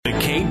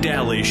Kate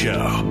Daly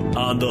Show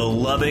on the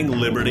Loving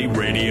Liberty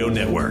Radio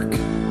Network.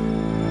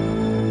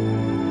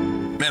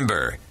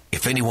 Remember,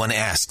 if anyone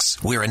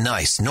asks, we're a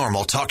nice,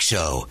 normal talk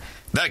show.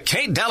 The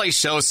Kate Daly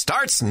Show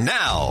starts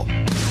now.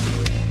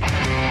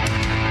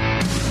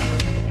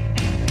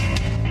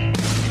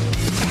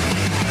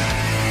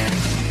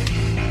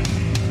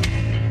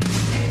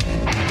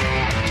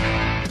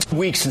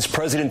 Weeks since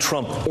President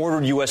Trump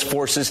ordered U.S.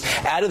 forces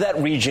out of that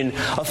region,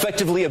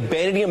 effectively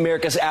abandoning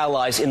America's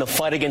allies in the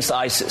fight against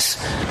ISIS.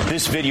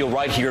 This video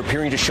right here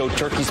appearing to show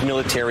Turkey's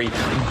military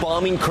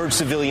bombing Kurd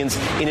civilians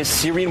in a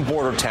Syrian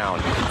border town.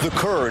 The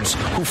Kurds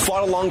who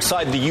fought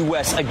alongside the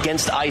U.S.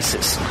 against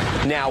ISIS.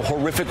 Now,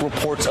 horrific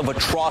reports of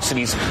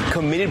atrocities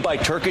committed by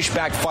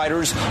Turkish-backed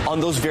fighters on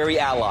those very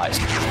allies.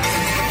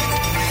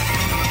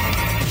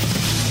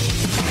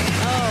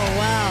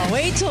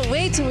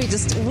 Wait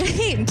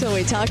until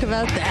we talk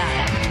about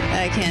that.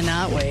 I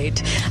cannot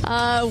wait.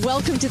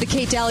 Welcome to the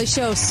Kate Daly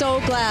Show. So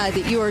glad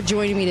that you are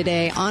joining me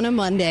today on a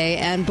Monday,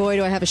 and boy,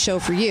 do I have a show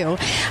for you.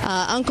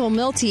 Uncle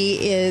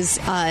Milty is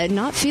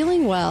not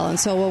feeling well, and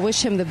so we'll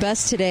wish him the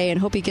best today and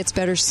hope he gets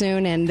better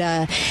soon. And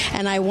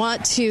I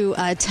want to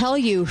tell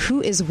you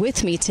who is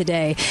with me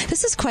today.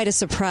 This is quite a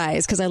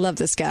surprise because I love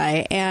this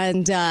guy,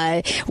 and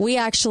we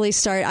actually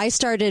I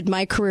started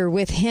my career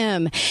with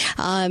him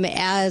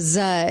as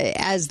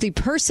the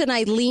person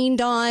I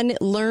leaned on,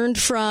 learned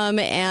from,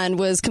 and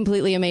was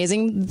completely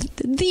amazing.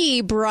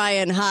 The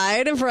Brian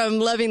Hyde from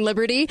Loving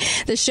Liberty,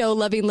 the show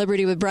Loving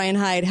Liberty with Brian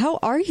Hyde. How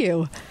are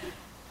you?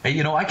 Hey,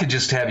 I could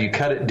just have you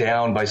cut it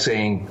down by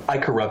saying, I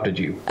corrupted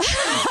you.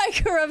 I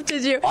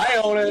corrupted you.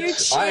 I own it. You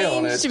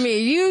changed me.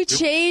 You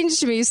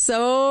changed me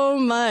so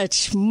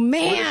much. Man.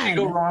 Where did she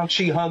go wrong?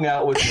 She hung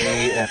out with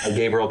me and I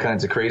gave her all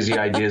kinds of crazy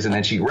ideas and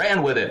then she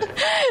ran with it.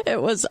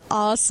 It was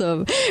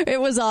awesome.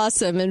 It was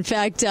awesome. In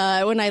fact,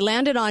 when I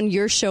landed on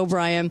your show,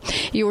 Brian,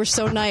 you were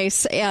so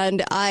nice.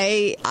 And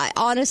I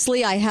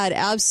honestly, I had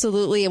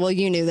absolutely, well,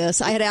 you knew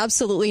this, I had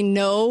absolutely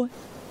no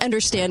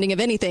understanding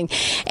of anything,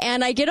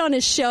 and I get on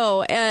his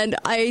show, and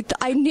I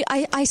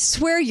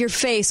swear your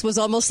face was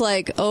almost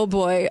like, oh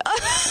boy,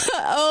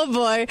 oh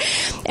boy,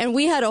 and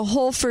we had a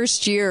whole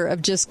first year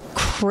of just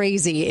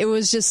crazy. It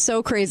was just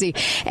so crazy,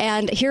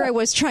 and here I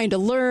was trying to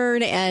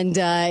learn,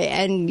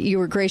 and you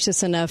were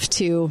gracious enough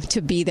to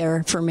be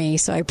there for me,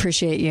 so I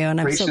appreciate you, and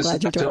I'm so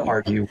glad you joined me. To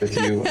argue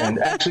with you, and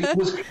actually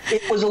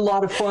it was a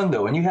lot of fun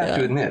though, and you have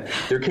to admit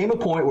there came a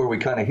point where we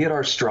kind of hit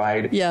our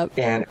stride,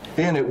 and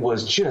then it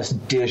was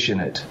just dishing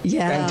it.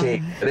 Yeah.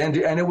 And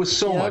it was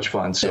so much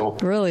fun. So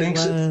really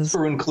thanks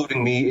for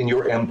including me in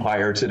your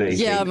empire today.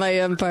 Yeah, Kate. my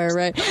empire,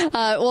 right.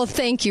 Well,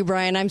 thank you,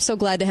 Brian. I'm so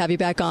glad to have you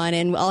back on.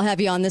 And I'll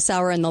have you on this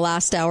hour and the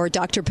last hour.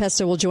 Dr.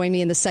 Pesta will join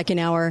me in the second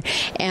hour.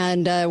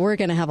 And we're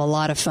going to have a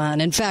lot of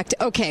fun. In fact,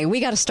 okay, we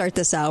got to start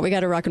this out. We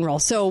got to rock and roll.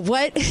 So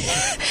what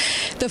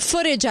the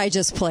footage I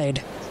just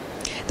played.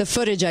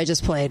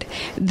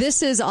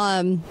 This is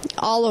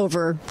all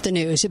over the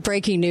news,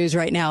 breaking news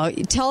right now.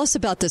 Tell us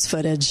about this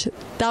footage.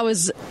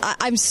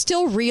 I'm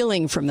still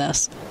reeling from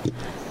this.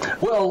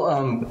 Well,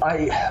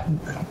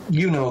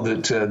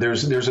 that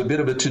there's a bit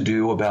of a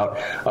to-do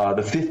about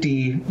the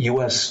 50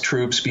 U.S.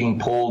 troops being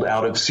pulled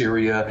out of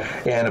Syria,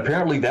 and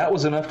apparently that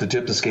was enough to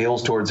tip the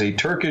scales towards a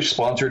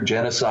Turkish-sponsored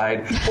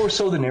genocide, or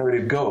so the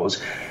narrative goes.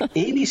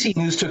 ABC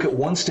News took it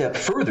one step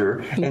further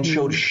and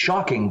showed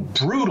shocking,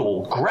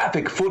 brutal,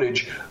 graphic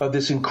footage of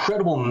this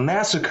incredible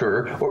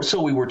massacre, or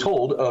so we were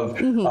told, of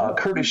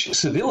Kurdish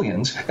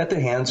civilians at the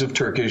hands of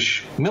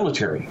Turkish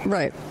military.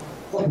 Right.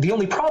 The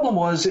only problem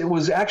was it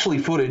was actually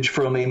footage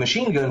from a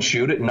machine gun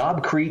shoot at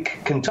Knob Creek,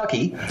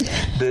 Kentucky,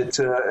 that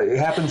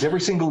happens every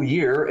single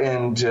year.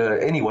 And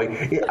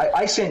anyway,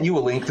 I sent you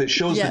a link that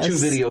shows the two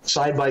videos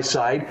side by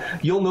side.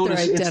 You'll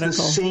notice it's the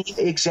same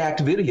exact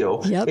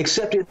video,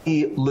 except in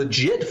the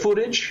legit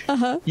footage,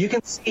 you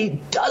can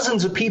see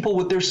dozens of people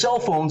with their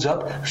cell phones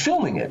up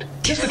filming it.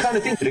 Just the kind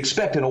of thing you'd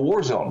expect in a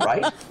war zone,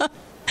 right?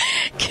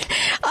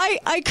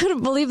 I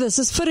couldn't believe this.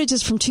 This footage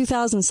is from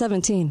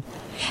 2017.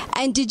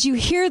 And did you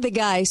hear the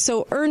guy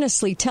so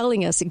earnestly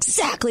telling us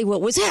exactly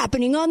what was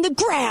happening on the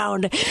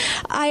ground?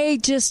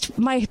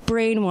 My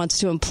brain wants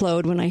to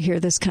implode when I hear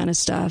this kind of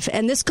stuff.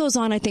 And this goes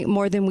on, I think,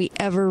 more than we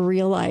ever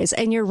realize.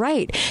 And you're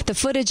right. The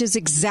footage is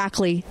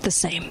exactly the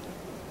same.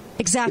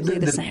 Exactly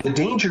the same. The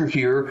danger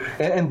here,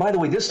 and by the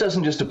way, this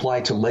doesn't just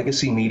apply to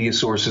legacy media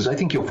sources. I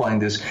think you'll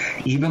find this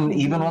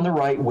even on the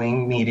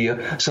right-wing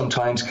media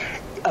sometimes.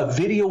 A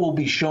video will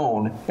be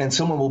shown and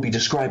someone will be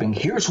describing,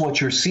 here's what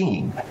you're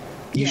seeing.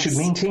 You should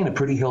maintain a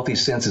pretty healthy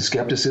sense of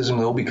skepticism,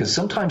 though, because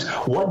sometimes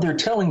what they're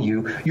telling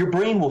you, your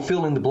brain will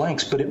fill in the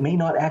blanks, but it may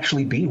not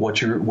actually be what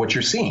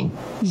you're seeing.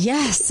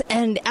 Yes,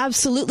 and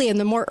absolutely. And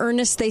the more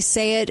earnest they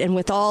say it, and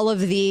with all of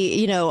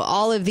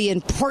the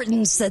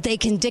importance that they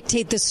can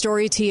dictate the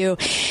story to you,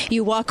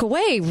 you walk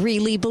away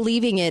really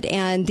believing it.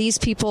 And these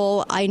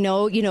people, I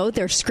know,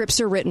 their scripts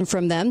are written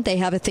from them. They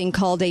have a thing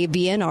called a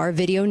VNR,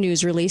 video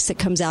news release, that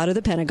comes out of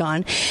the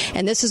Pentagon.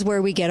 And this is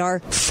where we get our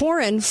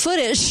foreign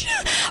footage.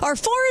 Our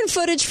foreign footage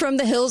footage from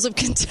the hills of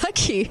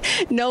Kentucky,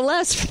 no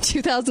less, from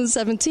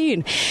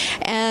 2017.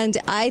 And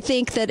I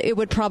think that it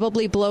would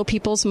probably blow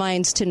people's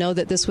minds to know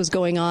that this was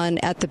going on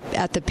at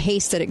the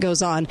pace that it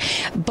goes on.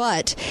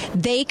 But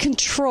they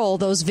control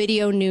those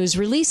video news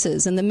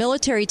releases, and the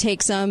military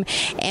takes them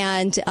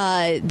and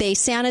they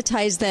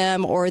sanitize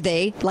them, or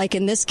they, like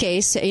in this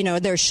case,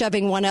 they're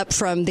shoving one up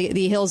from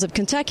the hills of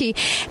Kentucky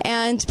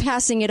and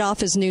passing it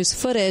off as news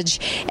footage.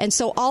 And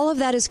so all of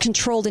that is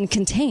controlled and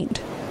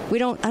contained. I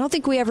don't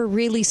think we ever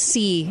really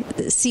see,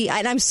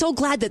 and I'm so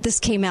glad that this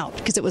came out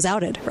because it was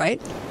outed,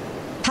 right?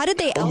 How did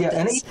they out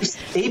this?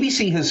 And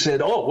ABC has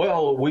said,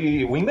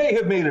 we may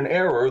have made an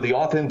error. The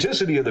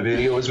authenticity of the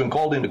video has been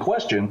called into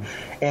question.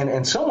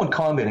 And someone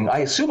commenting, I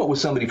assume it was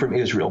somebody from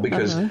Israel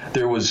because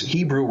there was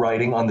Hebrew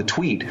writing on the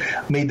tweet,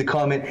 made the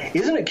comment,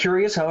 isn't it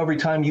curious how every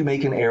time you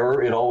make an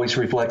error, it always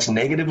reflects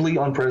negatively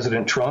on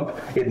President Trump?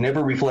 It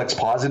never reflects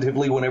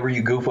positively whenever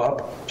you goof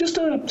up? Just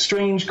a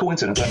strange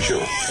coincidence, I'm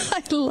sure.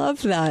 I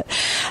love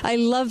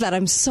that.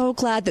 I'm so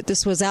glad that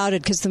this was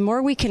outed, because the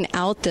more we can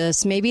out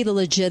this, maybe the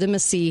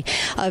legitimacy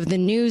of the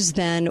news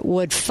then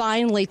would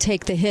finally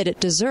take the hit it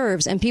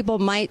deserves, and people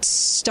might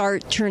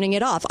start turning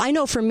it off. I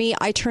know for me,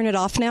 I turn it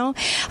off now.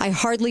 I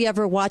hardly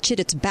ever watch it.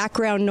 It's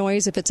background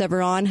noise if it's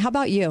ever on. How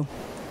about you?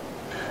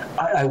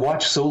 I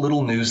watch so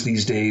little news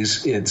these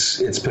days,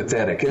 it's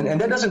pathetic.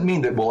 And that doesn't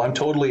mean that, I'm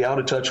totally out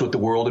of touch with the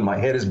world and my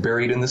head is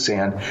buried in the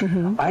sand.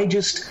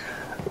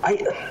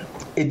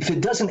 If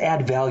it doesn't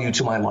add value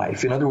to my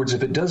life, in other words,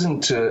 if it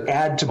doesn't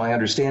add to my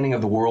understanding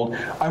of the world,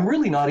 I'm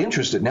really not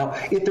interested. Now,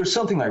 if there's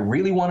something I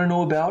really want to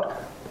know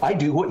about, I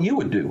do what you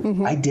would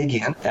do. I dig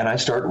in and I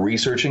start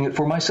researching it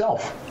for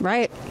myself.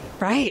 Right.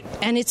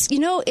 And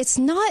it's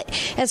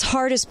not as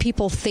hard as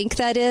people think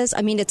that is.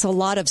 I mean, it's a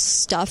lot of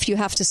stuff you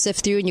have to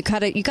sift through, and you got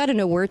to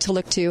know where to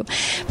look to.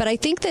 But I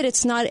think that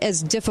it's not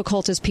as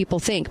difficult as people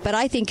think. But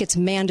I think it's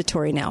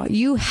mandatory now.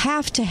 You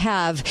have to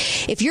have,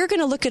 if you're going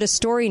to look at a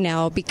story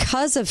now,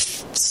 because of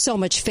so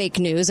much fake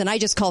news, and I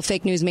just call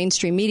fake news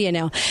mainstream media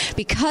now,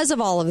 because of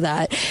all of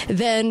that,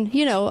 then,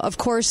 of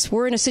course,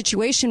 we're in a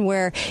situation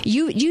where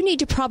you need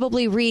to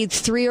probably read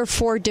 3 or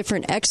 4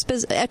 different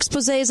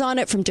exposés on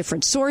it from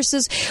different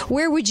sources.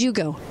 Where would you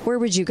go?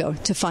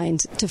 To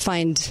find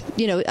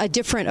a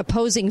different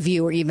opposing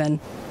view, or even?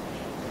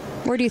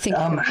 Where do you think?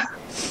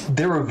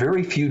 There are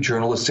very few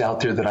journalists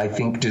out there that I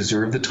think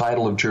deserve the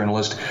title of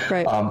journalist.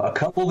 Right. A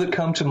couple that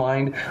come to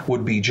mind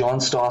would be John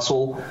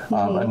Stossel.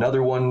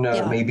 Another one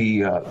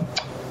maybe.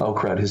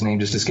 His name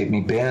just escaped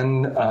me.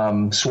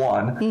 Ben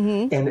Swan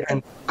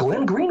and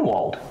Glenn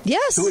Greenwald.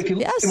 Yes. So if you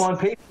look at him on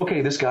paper,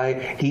 this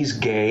guy, he's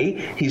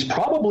gay. He's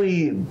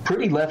probably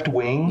pretty left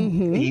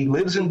wing. He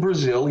lives in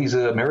Brazil. He's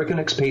an American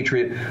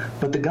expatriate.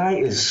 But the guy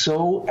is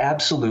so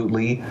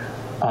absolutely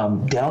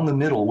down the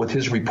middle with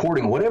his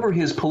reporting. Whatever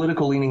his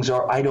political leanings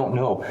are, I don't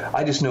know.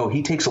 I just know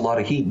he takes a lot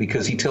of heat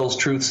because he tells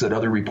truths that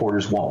other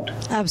reporters won't.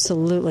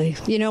 Absolutely.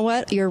 You know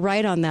what? You're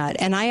right on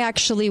that. And I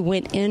actually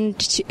went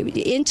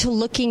into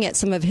looking at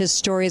some of his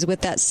stories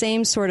with that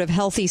same sort of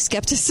healthy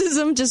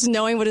skepticism, just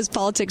knowing what his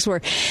politics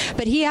were.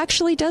 But he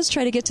actually does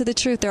try to get to the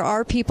truth. There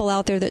are people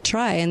out there that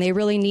try, and they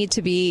really need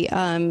to be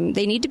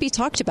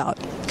talked about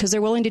because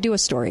they're willing to do a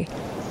story.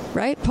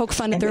 Right? Poke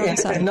fun at their own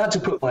side. And not to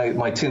put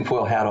my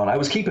tinfoil hat on, I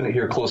was keeping it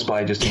here close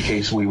by just in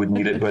case we would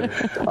need it, but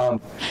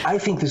I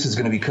think this is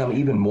going to become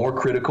even more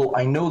critical.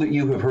 I know that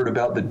you have heard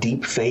about the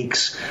deep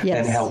fakes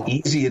and how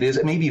easy it is.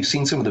 And maybe you've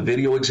seen some of the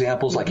video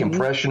examples like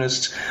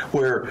Impressionists,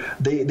 where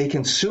they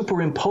can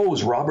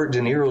superimpose Robert De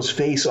Niro's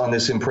face on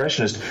this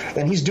impressionist,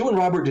 and he's doing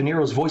Robert De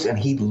Niro's voice, and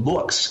he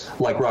looks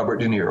like Robert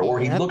De Niro, or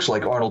he looks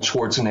like Arnold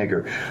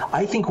Schwarzenegger.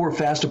 I think we're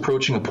fast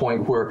approaching a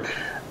point where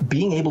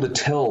being able to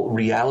tell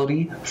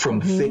reality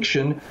from fiction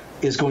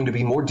is going to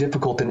be more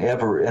difficult than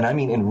ever, and I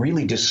mean in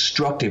really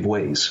destructive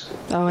ways.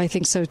 Oh, I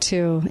think so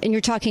too. And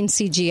you're talking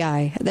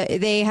CGI.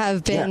 They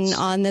have been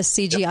on this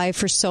CGI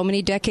for so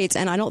many decades,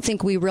 and I don't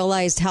think we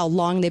realized how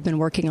long they've been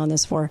working on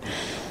this for.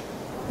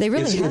 They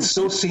really have. It's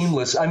so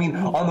seamless. I mean,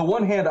 on the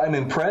one hand, I'm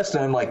impressed,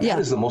 and I'm like, that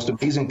is the most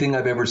amazing thing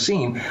I've ever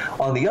seen.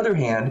 On the other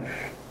hand,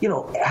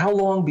 how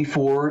long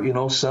before,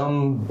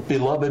 some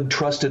beloved,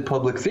 trusted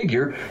public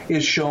figure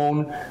is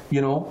shown,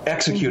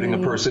 executing a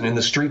person in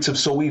the streets of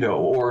Soweto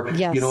or,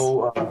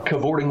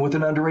 cavorting with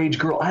an underage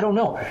girl? I don't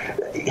know.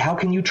 How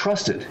can you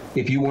trust it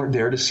if you weren't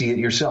there to see it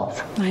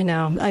yourself? I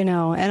know.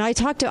 And I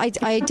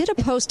did a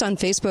post on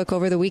Facebook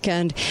over the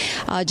weekend,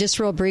 just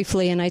real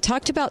briefly, and I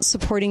talked about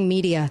supporting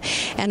media.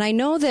 And I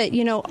know that,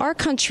 our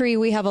country,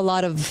 we have a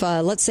lot of,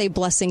 let's say,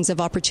 blessings of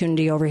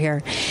opportunity over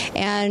here.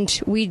 And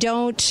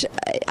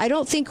I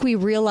don't think think we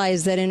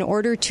realize that in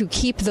order to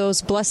keep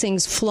those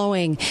blessings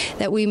flowing,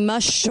 that we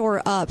must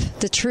shore up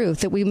the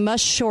truth, that we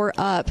must shore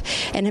up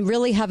and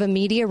really have a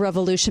media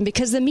revolution,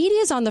 because the media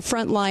is on the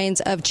front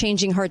lines of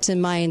changing hearts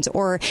and minds,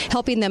 or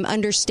helping them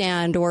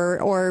understand,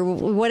 or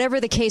whatever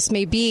the case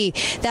may be.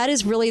 That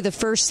is really the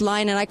first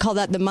line, and I call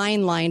that the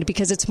mind line,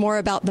 because it's more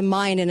about the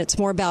mind and it's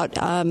more about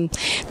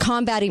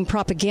combating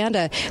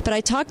propaganda. But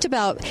I talked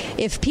about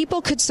if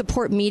people could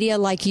support media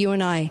like you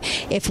and I,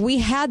 if we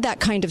had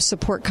that kind of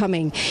support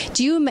coming,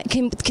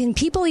 can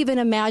people even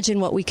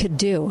imagine what we could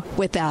do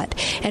with that,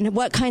 and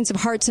what kinds of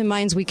hearts and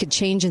minds we could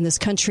change in this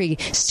country,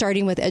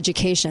 starting with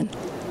education?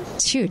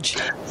 It's huge.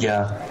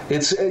 Yeah.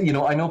 It's,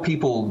 I know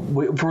people,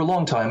 for a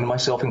long time,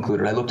 myself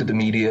included, I looked at the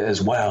media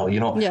as, wow,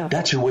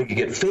 that's your way to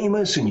get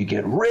famous and you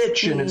get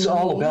rich, and it's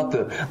all about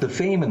the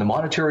fame and the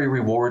monetary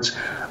rewards.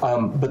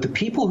 But the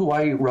people who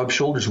I rub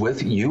shoulders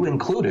with, you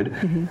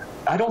included,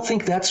 I don't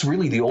think that's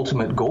really the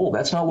ultimate goal.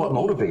 That's not what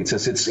motivates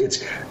us.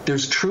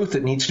 There's truth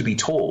that needs to be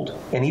told.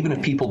 And even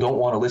if people don't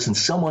want to listen,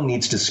 someone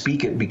needs to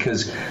speak it,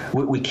 because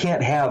we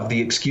can't have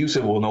the excuse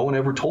of, well, no one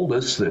ever told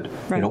us that,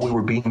 we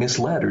were being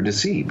misled or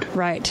deceived.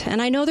 Right.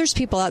 And I know there's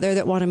people out there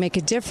that want to make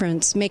a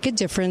difference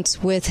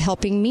with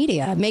helping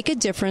media, make a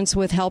difference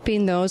with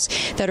helping those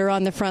that are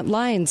on the front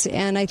lines.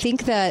 And I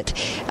think that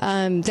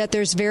that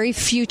there's very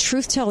few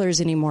truth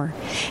tellers anymore,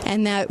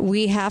 and that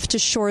we have to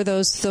shore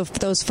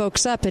those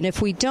folks up. And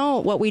if we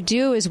don't, what we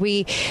do is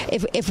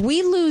if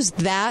we lose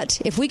that,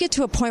 if we get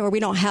to a point where we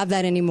don't have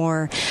that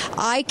anymore,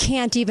 I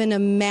can't even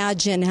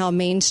imagine how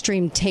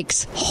mainstream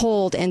takes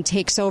hold and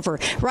takes over.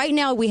 Right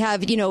now we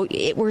have,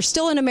 we're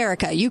still in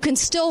America. You can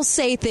still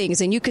say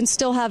things, and you can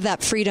still have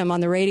that freedom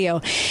on the radio.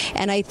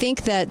 And I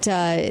think that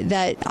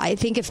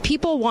if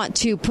people want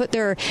to put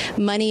their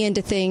money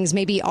into things,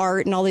 maybe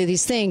art and all of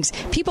these things,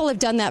 people have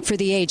done that for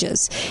the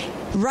ages.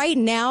 Right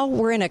now,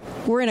 we're in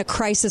a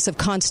crisis of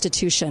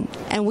Constitution,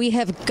 and we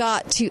have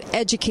got to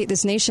educate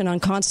this nation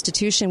on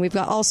Constitution. We've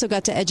also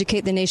got to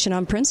educate the nation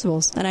on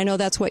principles, and I know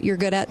that's what you're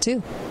good at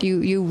too.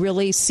 You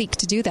really seek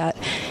to do that,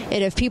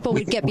 and if people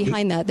would get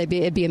behind that,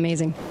 it'd be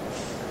amazing.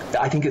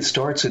 I think it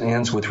starts and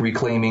ends with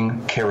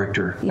reclaiming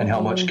character and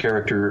how much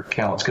character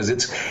counts, because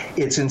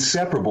it's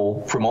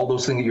inseparable from all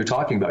those things that you're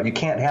talking about. You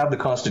can't have the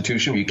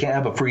Constitution, you can't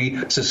have a free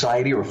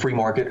society or a free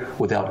market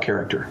without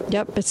character.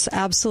 Yep, it's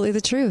absolutely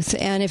the truth.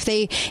 And if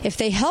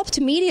they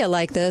helped media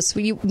like this,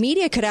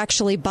 media could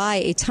actually buy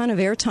a ton of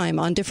airtime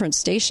on different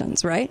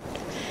stations, right?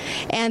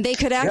 And they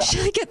could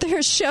actually get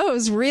their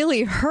shows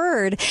really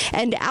heard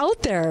and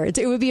out there.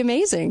 It would be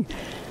amazing.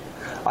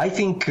 I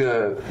think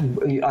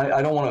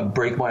I don't want to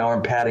break my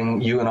arm patting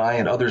you and I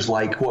and others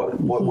like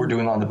what we're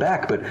doing on the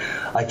back, but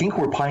I think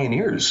we're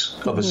pioneers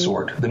of a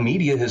sort. The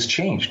media has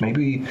changed.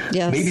 Maybe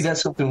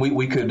that's something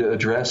we could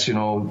address,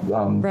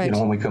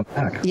 when we come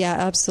back. Yeah,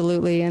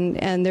 absolutely.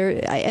 And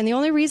the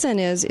only reason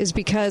is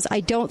because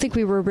I don't think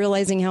we were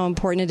realizing how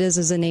important it is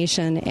as a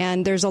nation.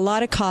 And there's a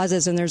lot of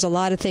causes and there's a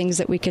lot of things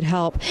that we could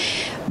help.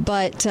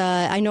 But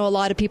I know a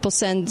lot of people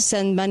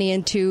send money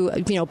into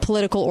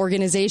political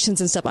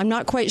organizations and stuff. I'm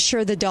not quite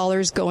sure the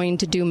dollar's going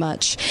to do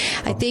much.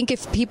 I think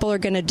if people are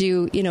going to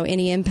do,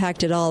 any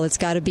impact at all, it's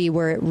got to be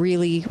where it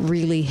really,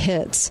 really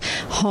hits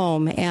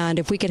home. And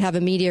if we could have a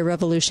media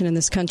revolution in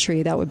this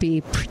country, that would be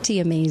pretty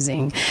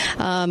amazing.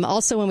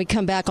 Also, when we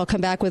come back, I'll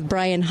come back with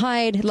Brian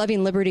Hyde.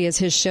 Loving Liberty is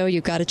his show.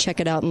 You've got to check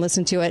it out and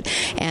listen to it.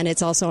 And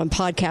it's also on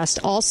podcast.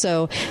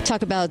 Also,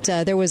 talk about,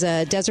 there was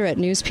a Deseret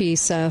News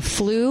piece.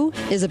 Flu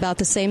is about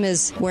the same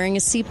as wearing a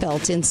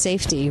seatbelt in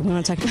safety. We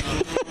want to talk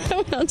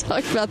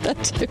about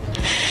that too.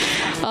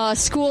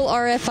 School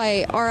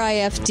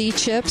RFID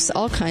chips,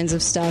 all kinds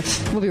of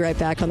stuff. We'll be right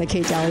back on the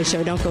Kate Daly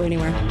Show. Don't go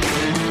anywhere.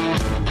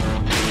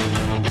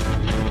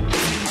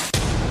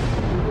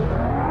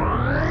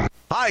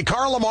 Hi,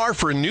 Carl Lamar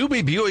for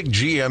Newby Buick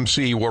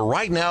GMC, where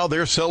right now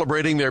they're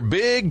celebrating their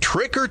big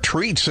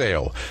trick-or-treat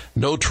sale.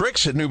 No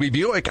tricks at Newby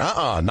Buick?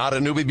 Not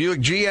at Newby Buick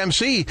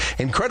GMC.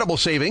 Incredible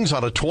savings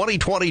on a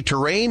 2020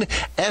 Terrain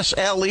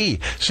SLE.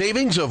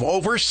 Savings of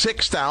over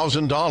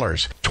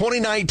 $6,000.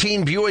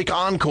 2019 Buick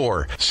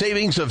Encore.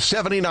 Savings of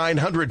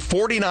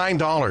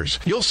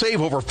 $7,949. You'll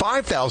save over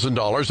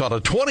 $5,000 on a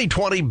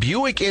 2020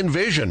 Buick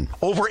Envision.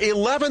 Over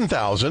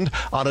 $11,000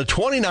 on a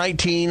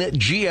 2019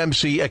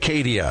 GMC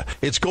Acadia.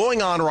 It's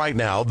going on right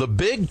now, the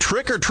big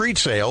trick-or-treat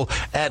sale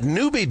at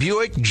Newby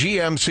Buick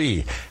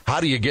GMC. How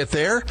do you get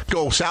there?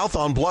 Go south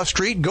on Bluff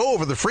Street, go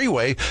over the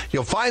freeway.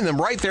 You'll find them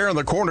right there on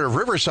the corner of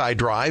Riverside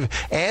Drive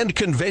and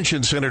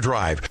Convention Center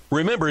Drive.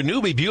 Remember,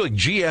 Newby Buick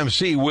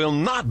GMC will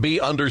not be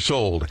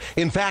undersold.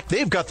 In fact,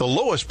 they've got the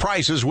lowest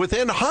prices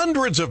within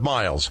hundreds of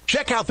miles.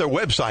 Check out their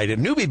website at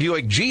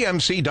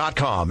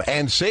newbybuickgmc.com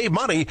and save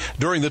money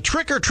during the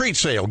trick-or-treat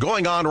sale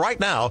going on right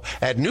now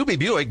at Newby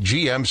Buick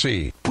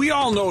GMC. We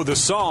all know the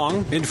song.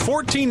 In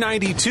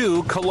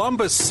 1492,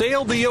 Columbus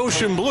sailed the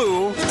ocean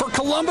blue for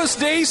Columbus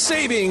Day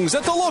savings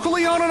at the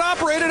locally owned and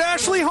operated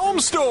Ashley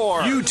Home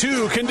Store. You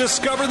too can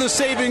discover the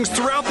savings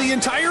throughout the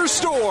entire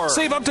store.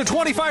 Save up to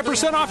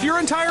 25% off your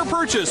entire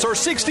purchase or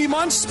 60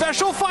 months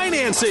special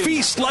financing.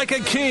 Feast like a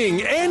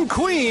king and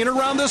queen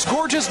around this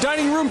gorgeous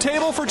dining room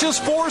table for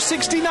just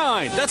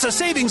 $4.69. That's a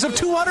savings of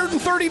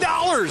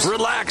 $230.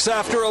 Relax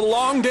after a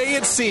long day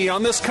at sea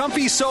on this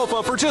comfy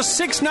sofa for just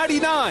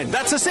 $6.99.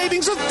 That's a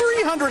savings of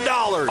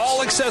 $300.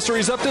 All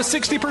accessories up to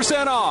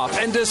 60% off.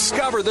 And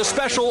discover the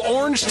special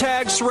orange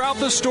tags throughout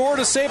the store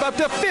to save up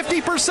to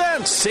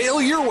 50%.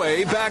 Sail your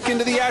way back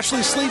into the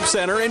Ashley Sleep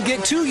Center and get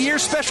 2-year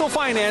special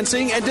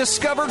financing and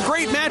discover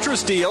great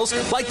mattress deals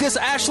like this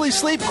Ashley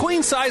Sleep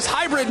Queen Size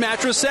Hybrid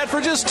Mattress Set for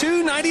just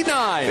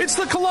 $2.99. It's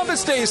the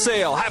Columbus Day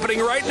sale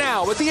happening right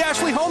now at the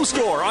Ashley Home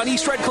Store on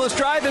East Red Cliff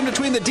Drive in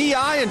between the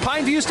DI and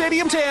Pineview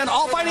Stadium 10.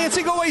 All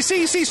financing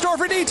OAC. See store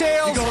for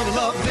details. You're gonna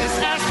love this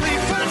Ashley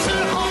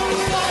Furniture Home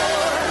Store.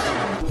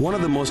 One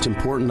of the most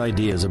important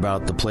ideas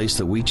about the place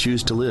that we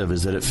choose to live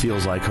is that it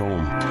feels like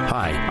home.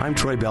 Hi, I'm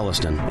Troy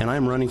Belliston, and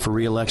I'm running for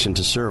re-election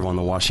to serve on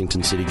the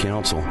Washington City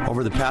Council.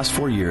 Over the past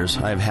 4 years,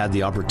 I have had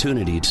the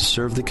opportunity to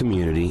serve the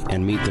community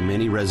and meet the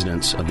many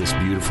residents of this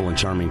beautiful and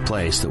charming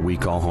place that we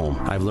call home.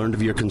 I've learned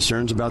of your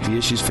concerns about the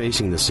issues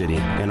facing the city,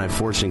 and I've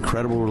forged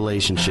incredible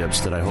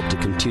relationships that I hope to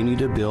continue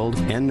to build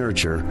and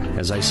nurture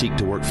as I seek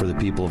to work for the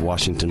people of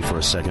Washington for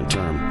a second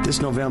term.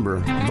 This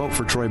November, vote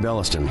for Troy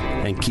Belliston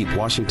and keep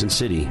Washington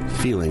City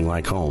feeling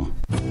like home.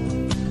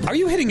 Are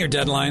you hitting your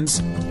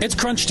deadlines? It's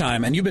crunch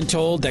time, and you've been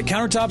told that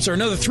countertops are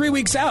another 3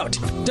 weeks out.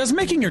 Does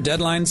making your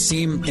deadlines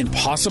seem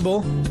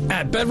impossible?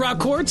 At Bedrock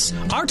Quartz,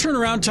 our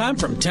turnaround time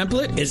from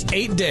template is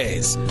 8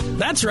 days.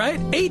 That's right,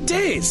 8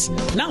 days,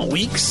 not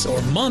weeks or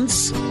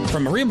months.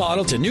 From a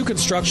remodel to new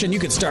construction, you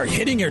can start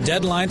hitting your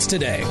deadlines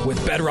today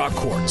with Bedrock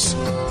Quartz.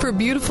 For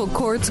beautiful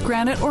quartz,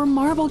 granite, or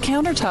marble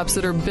countertops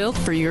that are built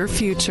for your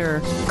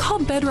future, call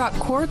Bedrock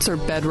Quartz or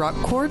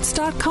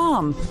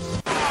bedrockquartz.com.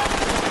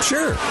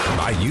 Sure,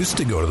 I used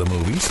to go to the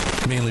movies,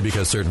 mainly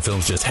because certain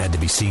films just had to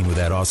be seen with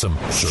that awesome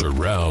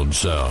surround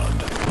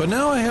sound. But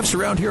now I have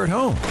surround here at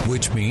home,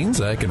 which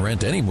means I can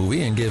rent any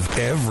movie and give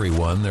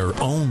everyone their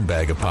own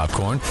bag of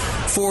popcorn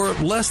for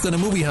less than a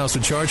movie house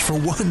would charge for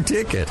one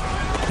ticket.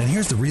 And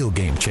here's the real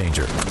game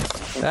changer.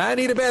 I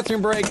need a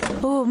bathroom break.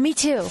 Oh, me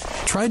too.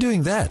 Try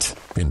doing that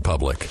in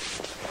public.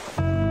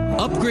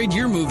 Upgrade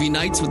your movie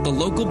nights with the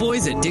local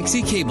boys at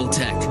Dixie Cable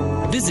Tech.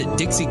 Visit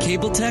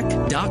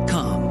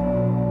DixieCableTech.com.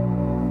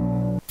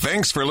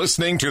 Thanks for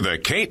listening to The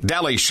Kate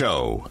Daly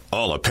Show.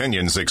 All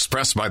opinions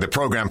expressed by the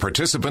program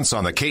participants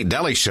on The Kate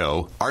Daly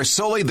Show are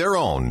solely their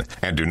own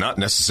and do not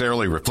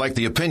necessarily reflect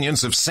the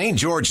opinions of St.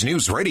 George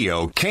News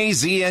Radio,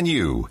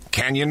 KZNU,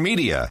 Canyon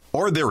Media,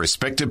 or their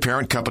respective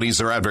parent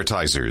companies or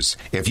advertisers.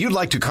 If you'd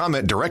like to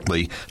comment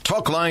directly,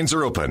 talk lines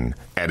are open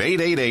at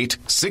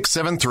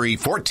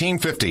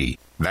 888-673-1450.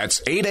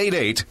 That's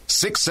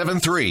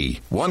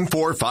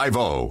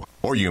 888-673-1450.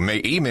 Or you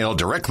may email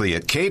directly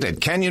at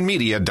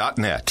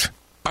kate@canyonmedia.net.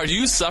 Are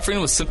you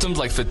suffering with symptoms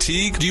like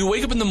fatigue? Do you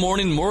wake up in the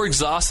morning more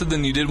exhausted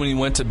than you did when you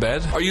went to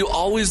bed? Are you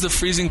always the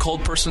freezing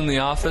cold person in the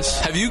office?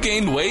 Have you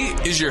gained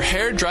weight? Is your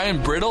hair dry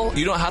and brittle?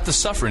 You don't have to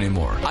suffer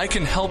anymore. I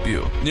can help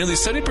you. Nearly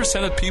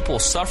 70% of people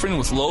suffering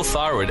with low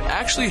thyroid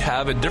actually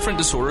have a different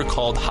disorder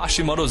called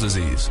Hashimoto's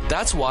disease.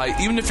 That's why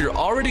even if you're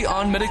already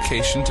on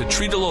medication to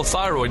treat a low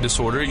thyroid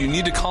disorder, you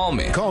need to call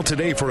me. Call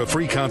today for a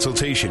free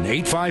consultation.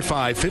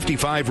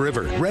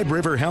 855-55-RIVER.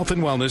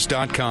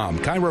 RedRiverHealthAndWellness.com.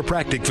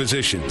 Chiropractic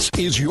Physicians.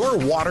 Is your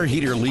water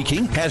heater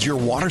leaking? Has your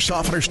water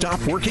softener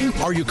stopped working?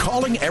 Are you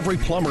calling every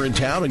plumber in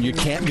town and you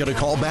can't get a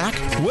call back?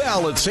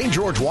 Well, at St.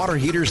 George Water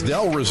Heaters,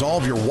 they'll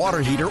resolve your water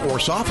heater or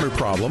softener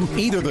problem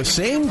either the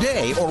same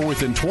day or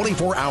within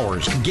 24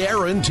 hours.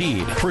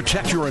 Guaranteed.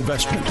 Protect your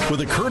investment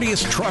with a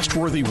courteous,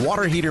 trustworthy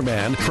water heater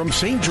man from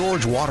St.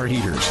 George Water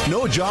Heaters.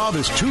 No job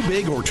is too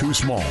big or too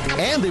small.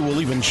 And they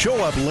will even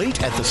show up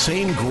late at the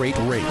same great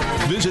rate.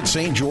 Visit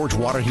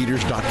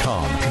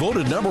stgeorgewaterheaters.com.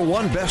 Voted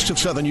 #1 best of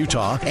Southern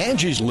Utah,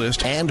 Angie's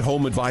List, and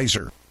Home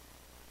Advisor.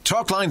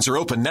 Talk lines are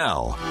open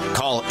now.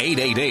 Call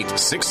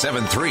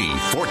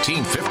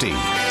 888-673-1450.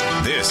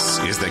 This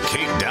is The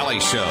Kate Daly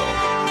Show.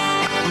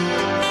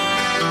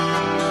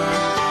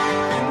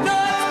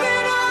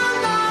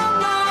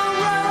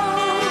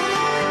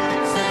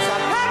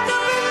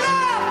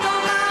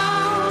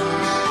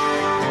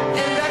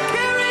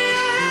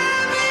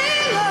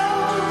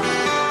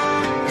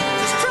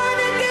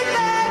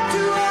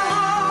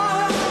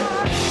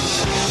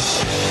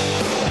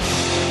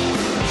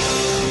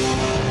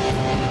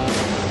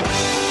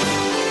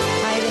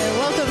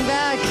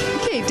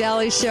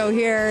 Daly Show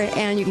here,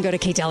 and you can go to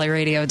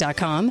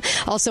katedalyradio.com.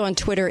 Also on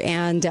Twitter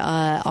and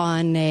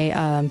on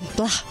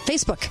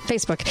Facebook.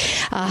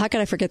 How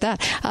could I forget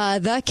that?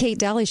 The Kate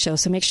Daly Show.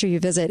 So make sure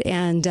you visit.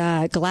 And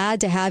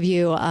glad to have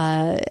you.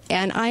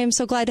 And I am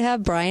so glad to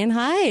have Brian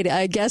Hyde,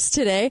 guest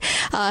today.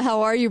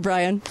 How are you,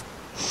 Brian?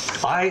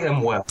 I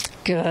am well.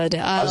 Good.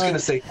 I was going to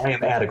say I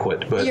am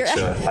adequate, but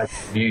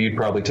you'd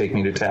probably take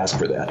me to task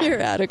for that. You're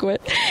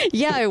adequate.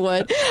 Yeah, I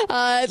would.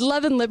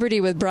 Love and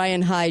Liberty with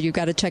Brian Hyde. You've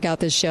got to check out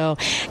this show.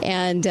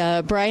 And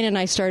Brian and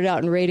I started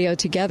out in radio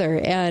together,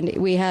 and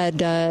we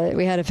had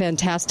a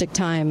fantastic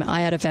time.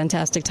 I had a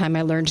fantastic time.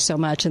 I learned so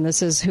much, and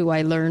this is who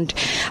I learned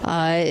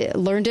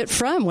it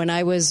from when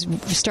I was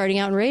starting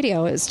out in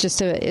radio. It's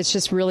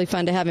just really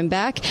fun to have him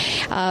back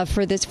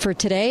for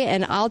today.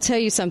 And I'll tell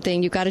you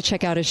something. You've got to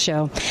check out his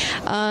show.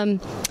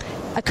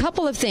 A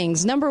couple of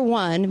things. Number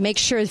one, make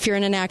sure if you're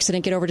in an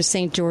accident, get over to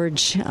St.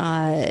 George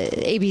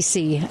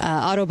ABC,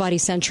 Auto Body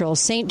Central,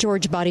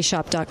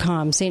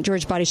 stgeorgebodyshop.com,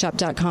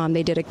 stgeorgebodyshop.com.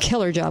 They did a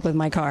killer job with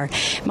my car.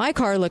 My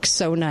car looks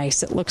so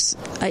nice.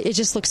 It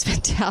just looks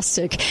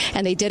fantastic.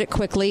 And they did it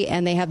quickly,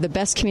 and they have the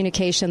best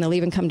communication. They'll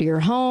even come to your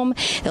home.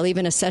 They'll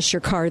even assess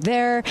your car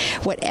there.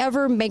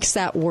 Whatever makes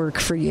that work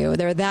for you.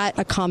 They're that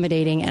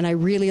accommodating, and I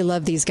really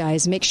love these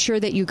guys. Make sure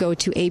that you go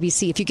to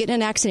ABC. If you get in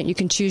an accident, you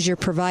can choose your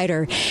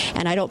provider,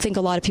 and I don't think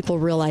a lot of people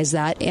realize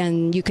that,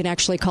 and you can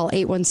actually call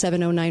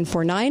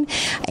 817-0949,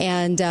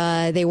 and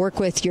they work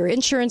with your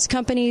insurance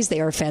companies.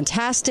 They are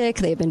fantastic.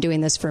 They've been doing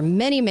this for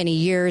many, many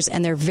years,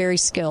 and they're very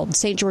skilled.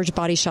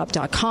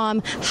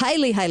 stgeorgebodyshop.com.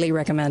 Highly, highly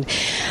recommend.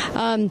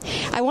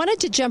 I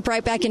wanted to jump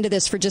right back into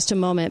this for just a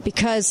moment,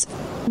 because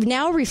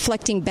now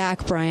reflecting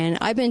back, Brian,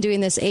 I've been doing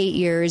this 8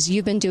 years.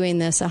 You've been doing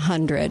this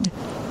 100.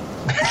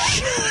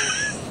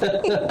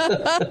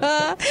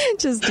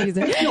 Just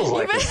teasing. It feels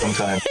like it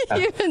sometimes.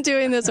 You've been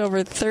doing this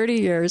over 30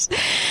 years.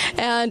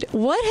 And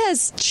what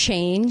has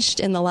changed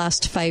in the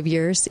last 5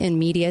 years in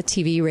media,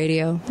 TV,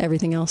 radio,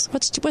 everything else?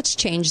 What's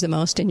changed the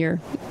most in your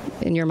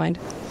mind?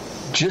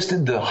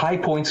 Just the high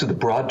points of the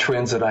broad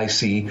trends that I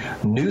see.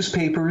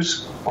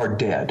 Newspapers are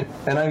dead,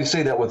 and I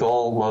say that with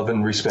all love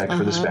and respect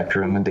for the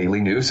Spectrum and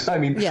Daily News. I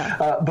mean,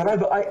 but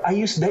that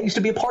used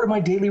to be a part of my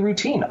daily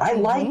routine. I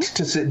liked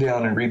to sit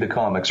down and read the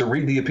comics or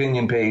read the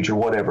opinion page or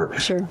whatever.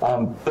 Sure.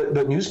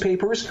 But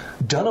newspapers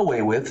done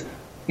away with.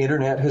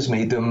 Internet has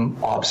made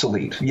them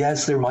obsolete.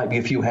 Yes, there might be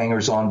a few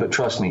hangers-on, but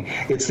trust me,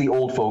 it's the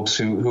old folks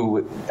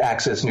who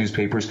access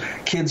newspapers.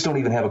 Kids don't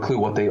even have a clue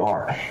what they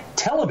are.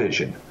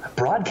 Television,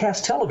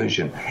 broadcast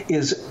television,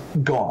 is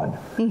gone.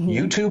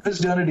 YouTube has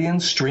done it in.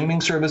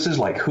 Streaming services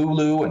like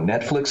Hulu and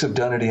Netflix have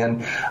done it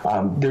in.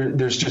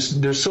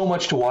 There's so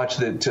much to watch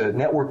that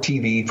network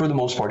TV, for the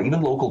most part,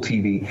 even local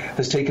TV,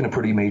 has taken a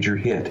pretty major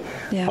hit.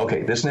 Yeah.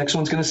 Okay, this next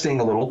one's going to sting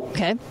a little.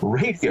 Okay.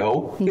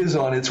 Radio is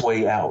on its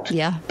way out.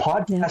 Yeah.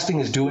 Podcasting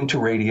is doing to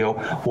radio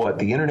what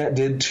the internet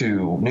did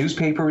to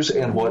newspapers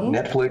and what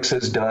Netflix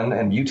has done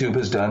and YouTube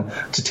has done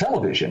to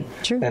television.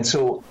 True. And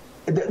so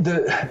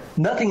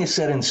nothing is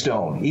set in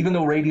stone. Even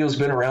though radio's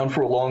been around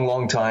for a long,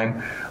 long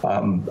time,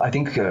 I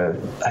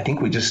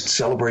think we just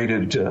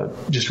celebrated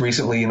just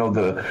recently,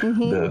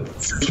 the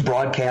first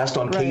broadcast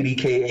on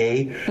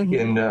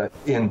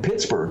KDKA in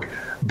Pittsburgh.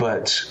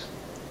 But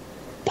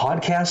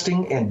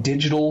podcasting and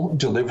digital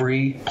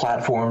delivery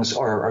platforms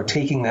are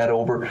taking that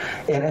over.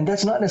 And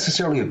that's not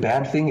necessarily a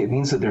bad thing. It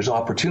means that there's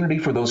opportunity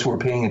for those who are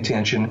paying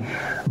attention,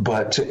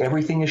 but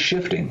everything is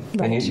shifting.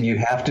 Right. And you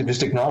have to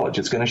just acknowledge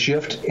it's going to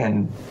shift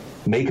and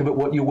make of it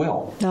what you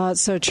will. No,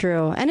 it's so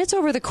true. And it's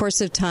over the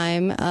course of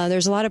time.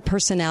 There's a lot of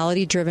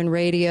personality-driven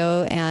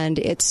radio, and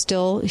it's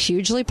still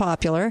hugely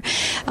popular.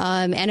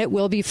 And it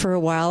will be for a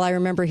while. I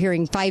remember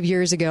hearing 5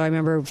 years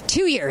ago,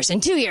 2 years, in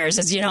 2 years,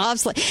 it's,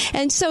 obviously.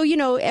 And so,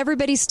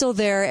 everybody's still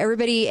there.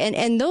 Everybody,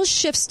 and those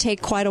shifts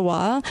take quite a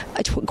while.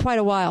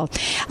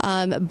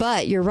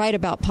 But you're right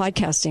about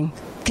podcasting,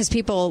 because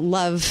people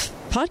love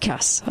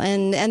podcasts.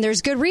 And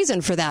there's good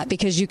reason for that,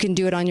 because you can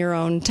do it on your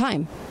own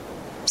time.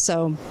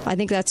 So I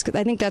think that's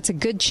a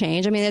good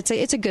change. I mean,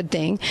 it's a good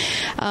thing.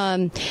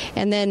 And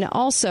then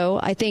also,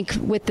 I think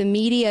with the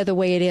media the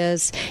way it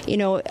is,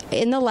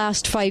 in the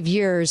last 5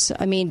 years,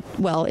 in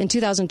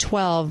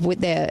 2012,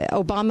 with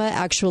Obama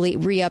actually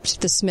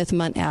re-upped the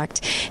Smith-Mundt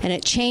Act, and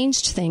it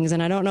changed things.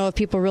 And I don't know if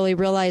people really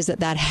realize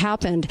that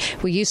happened.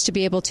 We used to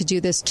be able to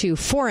do this to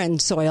foreign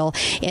soil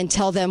and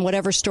tell them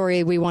whatever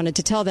story we wanted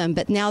to tell them,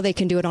 but now they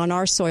can do it on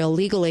our soil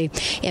legally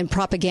in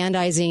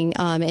propagandizing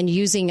and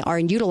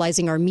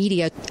utilizing our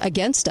media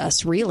against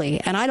us, really.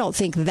 And I don't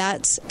think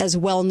that's as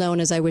well known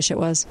as I wish it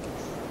was.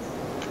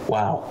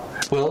 Wow.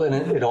 Well, and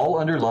it all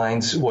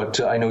underlines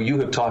what I know you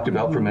have talked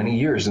about for many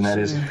years, and that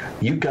is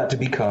you've got to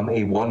become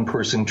a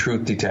one-person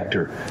truth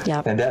detector.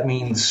 Yep. And that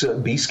means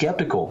be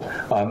skeptical.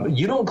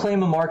 You don't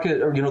claim a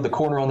market or, the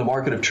corner on the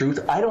market of truth.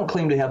 I don't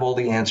claim to have all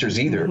the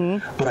answers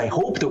either. But I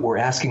hope that we're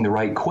asking the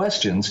right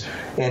questions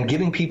and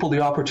giving people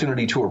the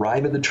opportunity to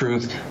arrive at the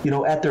truth,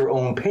 at their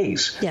own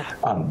pace. Yeah.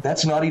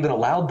 That's not even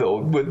allowed, though,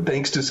 but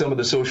thanks to some of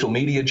the social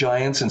media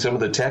giants and some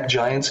of the tech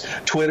giants.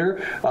 Twitter,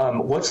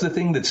 what's the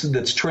thing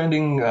that's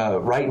trending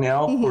right now?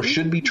 now, or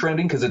should be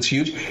trending because it's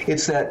huge.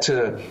 It's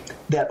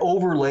that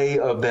overlay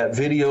of that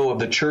video of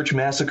the church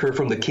massacre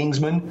from the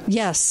Kingsman.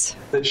 Yes.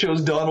 That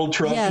shows Donald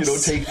Trump,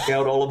 taking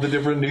out all of the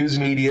different news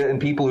media and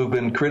people who've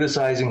been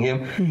criticizing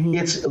him.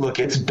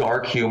 It's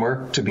dark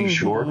humor, to be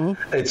sure.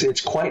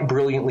 It's quite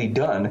brilliantly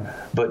done,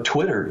 but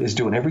Twitter is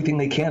doing everything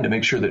they can to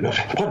make sure that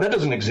that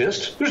doesn't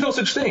exist. There's no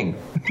such thing.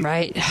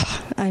 Right.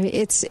 I mean,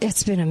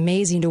 it's been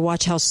amazing to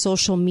watch how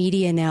social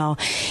media now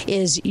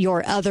is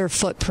your other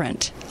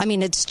footprint. I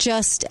mean, it's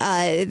just,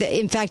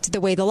 in fact,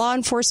 the way the law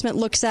enforcement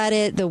looks at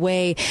it, the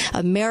way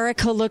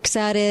America looks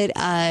at it,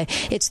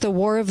 it's the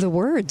war of the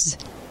words.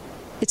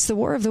 It's the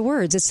war of the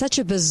words. It's such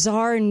a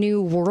bizarre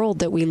new world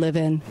that we live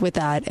in with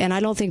that. And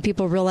I don't think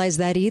people realize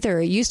that either.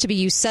 It used to be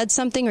you said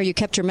something or you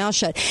kept your mouth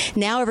shut.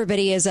 Now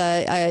everybody is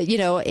a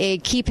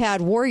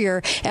keypad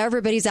warrior.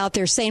 Everybody's out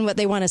there saying what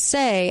they want to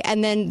say.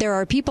 And then there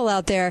are people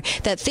out there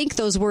that think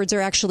those words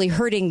are actually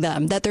hurting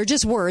them, that they're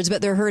just words,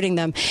 but they're hurting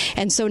them.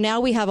 And so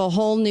now we have a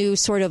whole new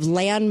sort of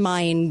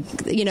landmine,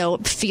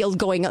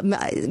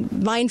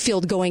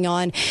 minefield going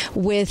on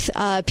with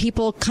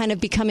people kind of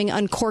becoming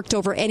uncorked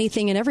over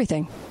anything and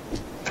everything.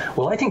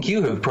 Well, I think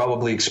you have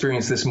probably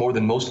experienced this more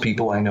than most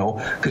people I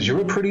know, because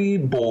you're a pretty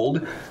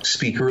bold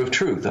speaker of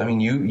truth. I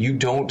mean, you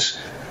don't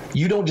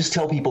just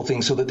tell people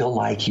things so that they'll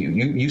like you.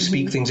 You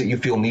speak things that you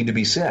feel need to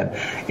be said.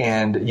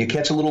 And you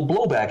catch a little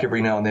blowback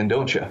every now and then,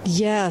 don't you?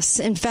 Yes.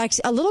 In fact,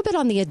 a little bit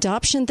on the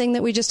adoption thing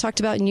that we just talked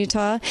about in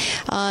Utah,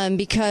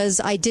 because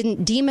I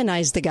didn't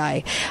demonize the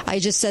guy. I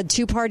just said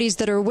 2 parties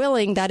that are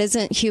willing, that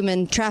isn't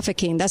human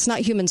trafficking. That's not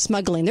human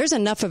smuggling. There's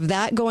enough of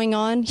that going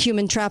on,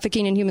 human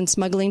trafficking and human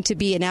smuggling, to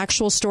be an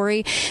actual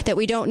story, that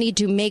we don't need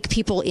to make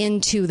people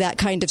into that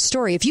kind of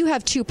story. If you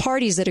have 2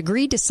 parties that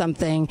agreed to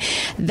something,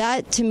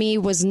 that to me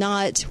was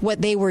not what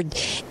they were.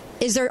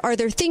 Are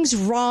there things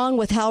wrong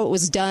with how it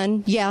was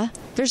done? Yeah,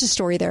 there's a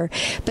story there,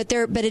 but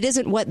it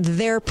isn't what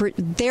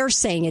they're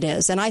saying it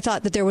is. And I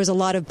thought that there was a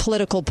lot of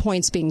political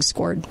points being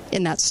scored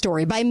in that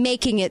story by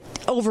making it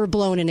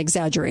overblown and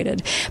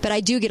exaggerated. But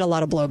I do get a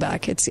lot of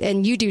blowback.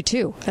 And you do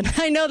too, and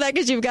I know that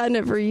because you've gotten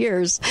it for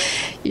years.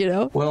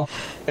 Well,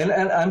 and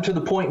I'm to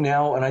the point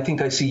now, and I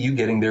think I see you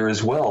getting there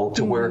as well,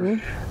 to where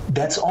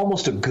that's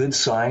almost a good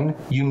sign.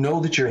 You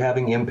know that you're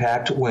having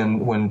impact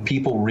when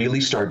people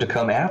really start to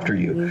come after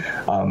you.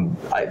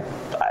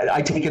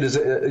 I take it as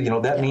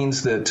that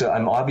means that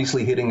I'm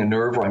obviously hitting a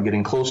nerve, or I'm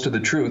getting close to the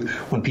truth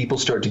when people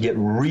start to get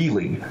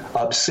really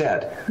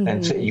upset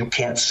and say you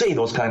can't say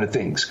those kind of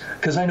things,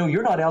 because I know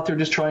you're not out there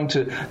just trying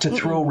to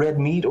throw red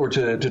meat or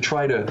to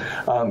try to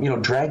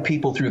drag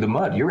people through the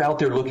mud. You're out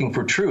there looking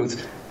for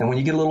truth, and when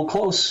you get a little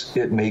close,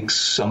 it makes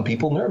some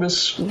people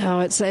nervous.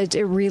 No, it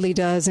really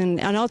does, and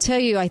I'll tell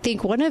you, I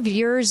think one of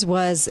yours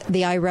was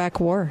the Iraq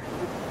War,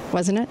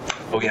 wasn't it?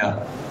 Oh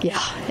yeah. Yeah,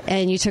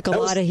 and you took a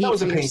lot of heat. That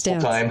was a painful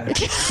time.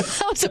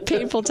 That was a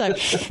painful time.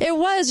 It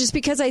was, just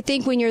because I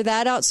think when you're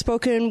that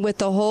outspoken with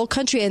the whole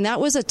country, and that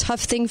was a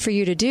tough thing for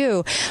you to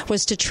do,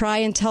 was to try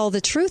and tell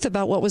the truth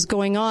about what was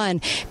going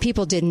on.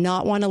 People did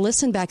not want to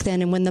listen back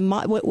then, and when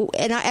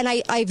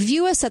I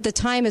view us at the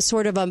time as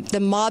sort of the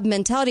mob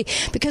mentality,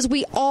 because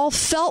we all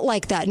felt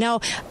like that. Now,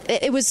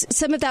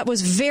 some of that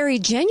was very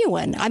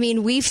genuine. I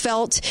mean, we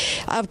felt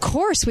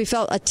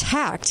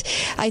attacked.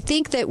 I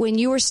think that when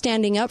you were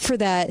standing up for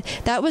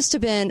that must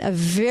have been a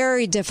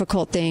very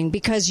difficult thing,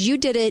 because you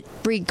did it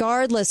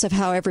regardless of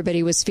how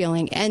everybody was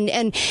feeling,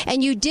 and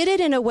you did it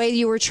in a way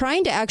you were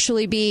trying to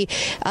actually be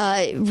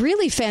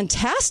really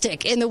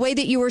fantastic in the way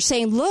that you were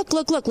saying, look,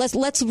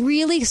 let's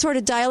really sort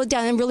of dial it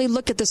down and really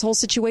look at this whole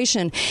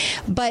situation.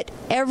 But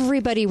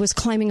everybody was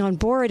climbing on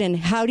board, and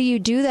how do you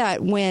do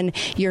that when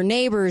your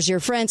neighbors, your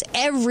friends,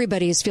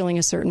 everybody is feeling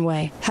a certain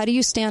way? How do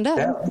you stand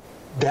up?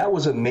 That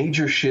was a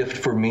major shift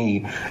for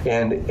me,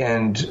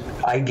 and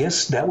I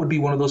guess that would be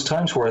one of those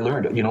times where I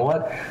learned, you know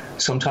what?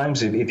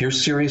 Sometimes if you're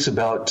serious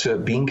about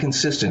being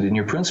consistent in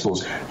your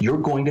principles, you're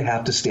going to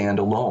have to stand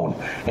alone,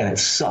 and it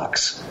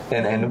sucks.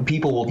 And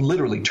people will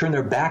literally turn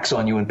their backs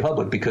on you in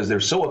public because they're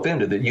so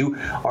offended that you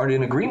aren't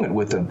in agreement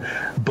with them.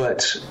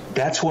 But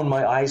that's when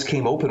my eyes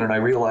came open, and I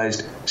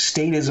realized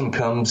statism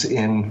comes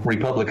in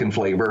Republican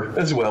flavor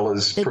as well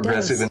as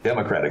progressive and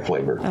Democratic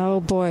flavor. Oh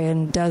boy,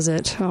 and does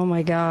it? Oh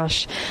my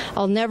gosh.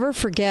 I'll never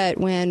forget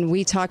when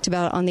we talked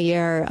about on the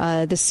air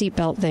the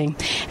seatbelt thing.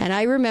 And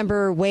I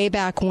remember way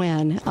back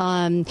when,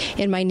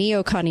 in my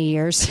neocon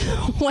years,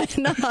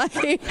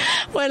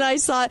 when I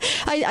saw,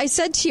 I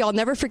said to you, I'll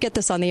never forget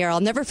this on the air, I'll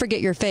never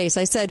forget your face.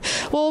 I said,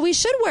 well, we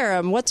should wear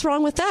them. What's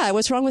wrong with that?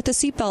 What's wrong with the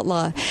seatbelt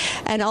law?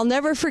 And I'll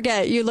never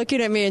forget you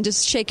looking at me and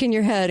just shaking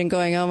your head and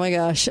going, oh my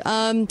gosh,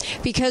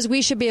 because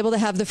we should be able to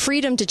have the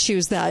freedom to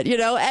choose that,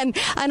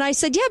 and I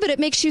said, yeah, but it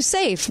makes you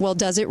safe. Well,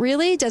 does it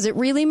really? Does it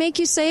really make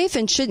you safe?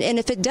 And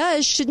if it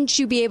does, shouldn't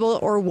you be able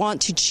or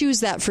want to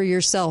choose that for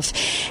yourself?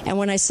 And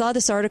when I saw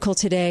this article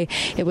today,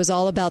 it was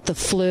all about about the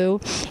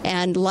flu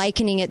and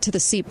likening it to the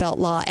seatbelt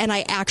law, and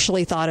I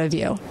actually thought of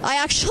you. I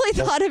actually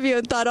thought of you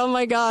and thought, oh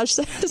my gosh,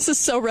 this is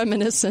so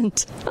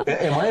reminiscent.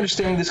 Am I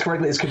understanding this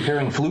correctly? Is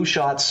comparing flu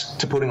shots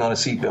to putting on a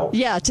seatbelt?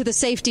 Yeah, to the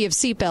safety of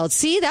seatbelts.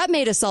 See, that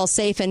made us all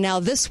safe, and now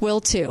this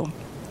will too.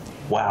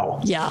 Wow.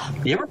 Yeah.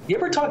 You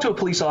ever talk to a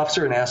police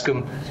officer and ask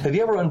them, have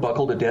you ever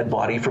unbuckled a dead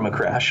body from a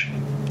crash?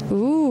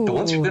 Ooh. The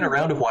ones who've been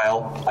around a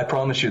while, I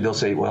promise you, they'll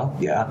say, well,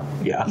 yeah.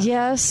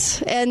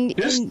 Yes, and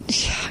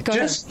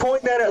just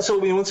point that out. So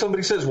when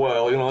somebody says,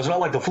 well, it's not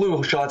like the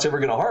flu shot's ever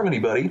going to harm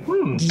anybody.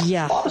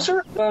 Yeah.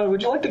 Officer,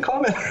 would you like to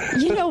comment?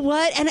 You know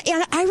what? And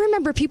I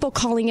remember people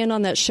calling in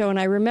on that show, and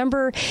I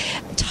remember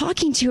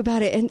talking to you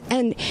about it,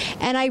 and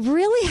I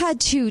really had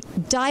to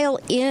dial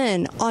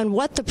in on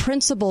what the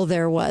principle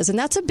there was, and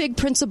that's a big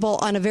principle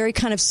on a very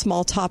kind of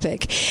small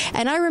topic.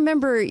 And I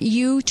remember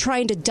you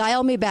trying to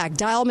dial me back.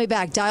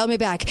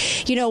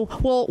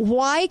 Well,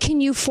 why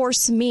can you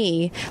force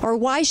me, or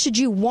why should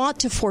you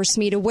want to force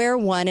me to wear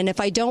one? And if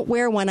I don't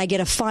wear one, I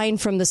get a fine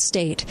from the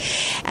state.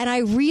 And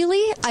I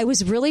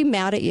was really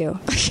mad at you.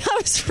 I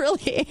was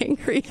really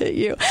angry at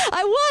you.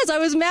 I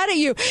was mad at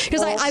you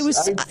because I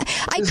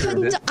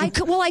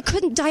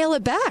couldn't dial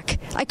it back.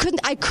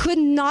 I could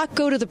not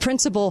go to the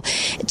principle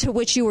to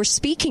which you were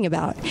speaking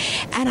about.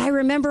 And I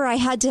remember I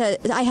had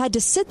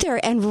to sit there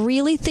and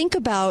really think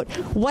about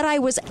what I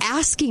was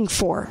asking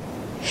for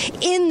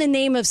in the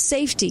name of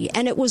safety.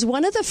 And it was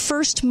one of the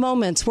first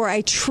moments where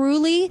I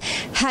truly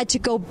had to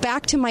go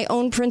back to my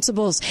own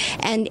principles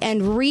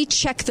and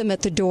recheck them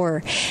at the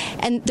door.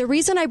 And the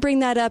reason I bring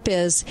that up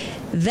is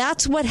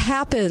that's what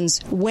happens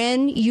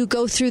when you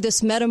go through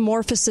this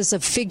metamorphosis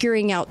of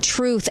figuring out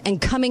truth and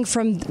coming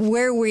from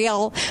where we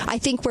are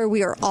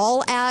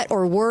all at,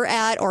 or were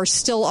at, or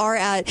still are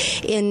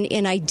at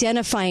in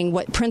identifying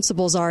what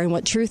principles are and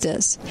what truth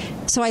is.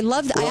 So I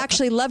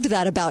actually loved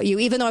that about you.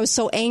 Even though I was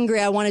so angry,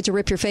 I wanted to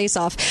rip your face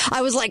off.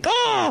 I was like,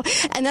 oh!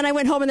 And then I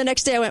went home, and the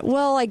next day I went,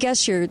 well, I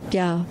guess you're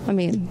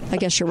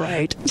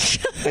right.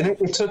 And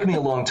it took me a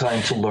long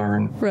time to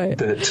learn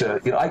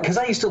that, because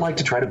I used to like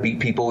to try to beat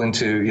people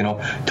into,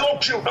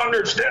 don't you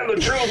understand the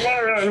truth?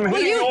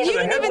 Well, you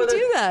didn't even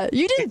do that.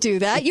 You didn't do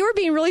that. You were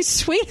being really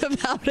sweet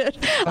about it.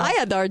 I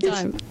had a hard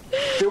time.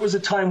 There was a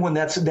time when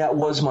that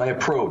was my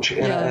approach.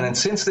 And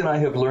since then I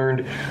have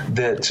learned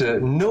that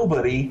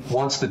nobody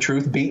wants the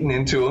truth beaten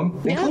into them,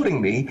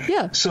 including me.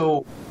 Yeah.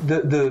 So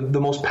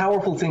the most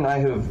powerful thing I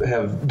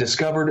have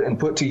discovered and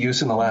put to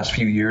use in the last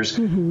few years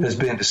has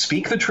been to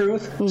speak the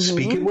truth,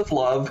 speak it with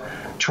love,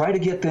 try to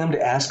get them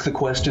to ask the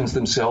questions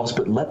themselves,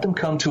 but let them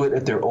come to it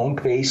at their own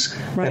pace.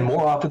 Right. And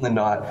more often than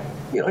not,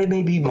 it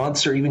may be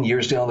months or even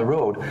years down the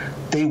road,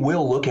 they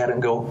will look at it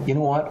and go, you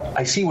know what,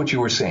 I see what you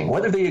were saying.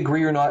 Whether they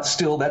agree or not,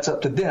 still, that's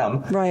up to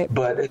them. Right.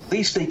 But at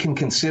least they can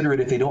consider it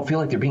if they don't feel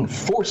like they're being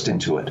forced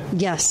into it.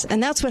 Yes,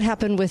 and that's what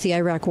happened with the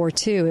Iraq War,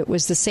 too. It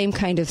was the same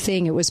kind of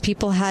thing. It was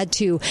people had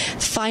to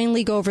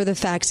finally go over the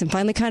facts and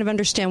finally kind of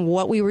understand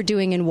what we were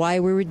doing and why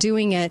we were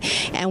doing it,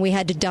 and we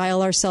had to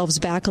dial ourselves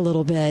back a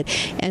little bit.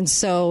 And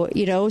so,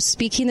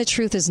 speaking the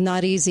truth is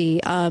not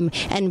easy,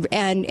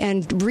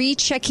 and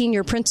rechecking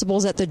your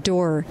principles at the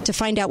door to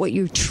find out what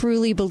you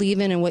truly believe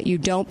in and what you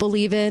don't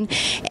believe in,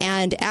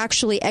 and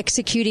actually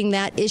executing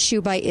that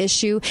issue by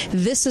issue.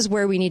 This is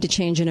where we need to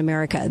change in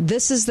America.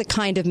 This is the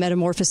kind of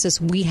metamorphosis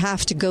we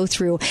have to go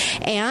through.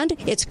 And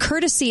it's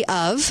courtesy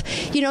of,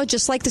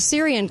 just like the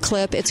Syrian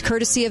clip, it's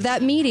courtesy of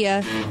that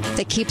media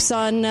that keeps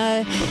on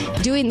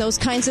doing those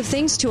kinds of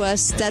things to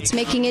us. That's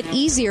making it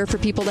easier for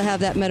people to have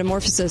that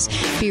metamorphosis.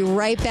 Be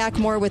right back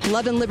more with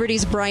Love and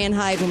Liberty's Brian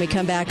Hyde when we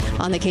come back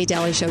on The Kate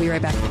Daly Show. Be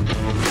right back.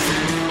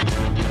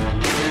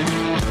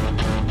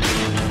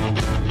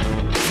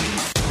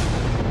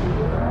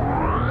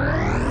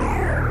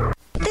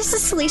 This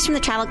is Celeste from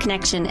the Travel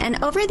Connection,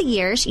 and over the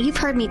years, you've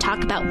heard me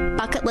talk about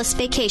bucket list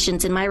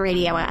vacations in my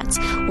radio ads.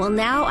 Well,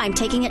 now I'm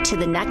taking it to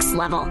the next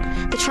level.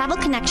 The Travel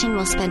Connection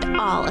will spend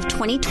all of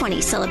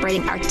 2020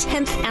 celebrating our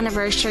 10th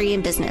anniversary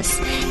in business.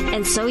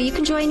 And so you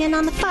can join in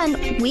on the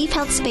fun. We've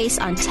held space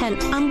on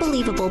 10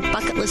 unbelievable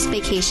bucket list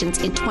vacations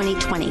in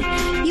 2020.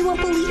 You won't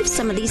believe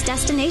some of these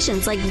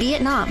destinations like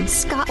Vietnam,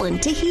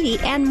 Scotland, Tahiti,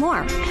 and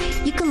more.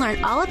 You can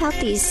learn all about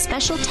these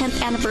special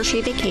 10th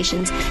anniversary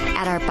vacations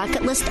at our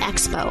Bucket List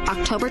Expo,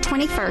 October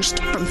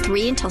 21st from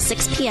 3 until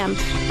 6 p.m.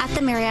 at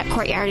the Marriott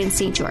Courtyard in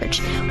St. George.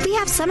 We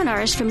have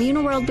seminars from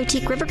Uniworld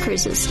Boutique River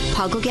Cruises,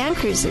 Paul Gauguin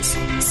Cruises,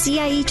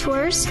 CIE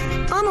Tours,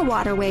 AMA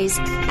Waterways,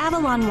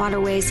 Avalon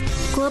Waterways,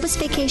 Globus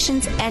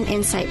Vacations, and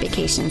Insight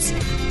Vacations.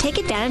 Take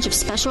advantage of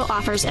special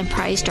offers and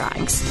prize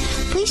drawings.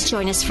 Please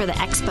join us for the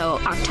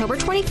Expo October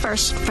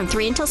 21st from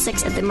 3 until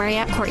 6 at the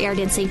Marriott Courtyard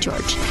in St.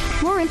 George.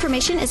 More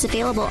information is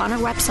available on our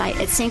website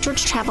at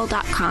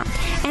stgeorgetravel.com.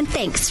 And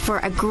thanks for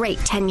a great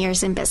 10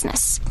 years in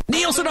business.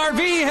 Nielsen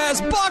RV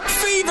has buck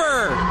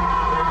fever.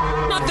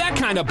 Not that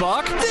kind of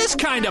buck. This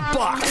kind of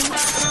buck.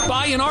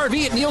 Buy an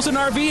RV at Nielsen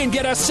RV and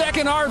get a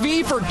second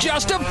RV for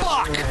just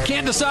 $1.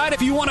 Can't decide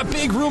if you want a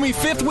big, roomy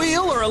fifth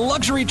wheel or a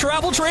luxury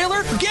travel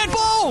trailer? Get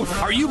both!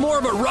 Are you more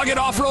of a rugged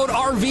off-road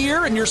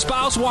RVer and your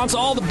spouse wants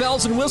all the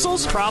bells and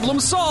whistles?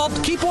 Problem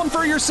solved. Keep one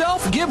for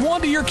yourself, give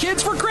one to your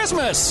kids for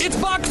Christmas. It's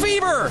Buck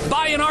Fever.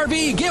 Buy an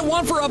RV, get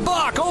one for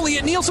 $1. Only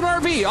at Nielsen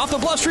RV, off the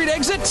Bluff Street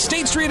exit,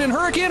 State Street in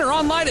Hurricane, or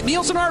online at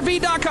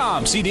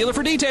nielsenrv.com. See dealer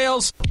for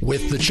details.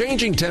 With the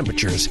changing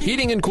temperatures,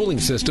 heating and cooling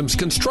systems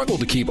can struggle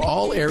to keep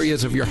all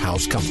areas of your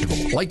house comfortable,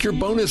 like your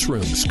bonus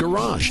rooms,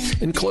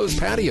 garage, enclosed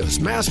patios,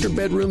 master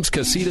bedrooms,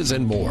 casitas,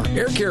 and more.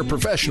 Air Care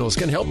professionals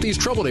can help these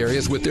troubled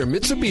areas with their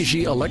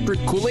Mitsubishi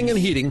electric cooling and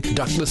heating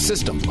ductless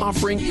system,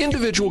 offering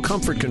individual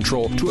comfort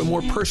control to a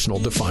more personal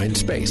defined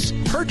space.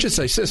 Purchase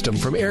a system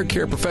from Air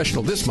Care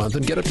Professional this month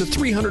and get up to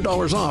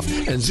 $300 off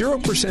and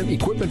 0%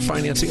 equipment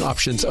financing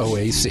options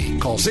OAC.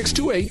 Call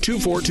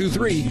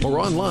 628-2423 or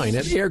online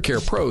at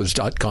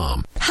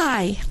aircarepros.com.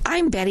 Hi,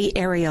 I'm Betty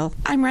Ariel.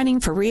 I'm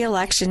running for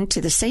re-election to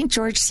the St.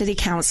 George City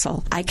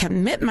Council. I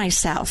commit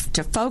myself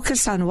to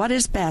focus on what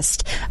is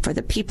best for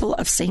the people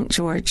of St.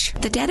 George.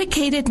 The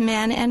dedicated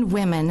men and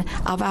women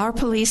of our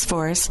police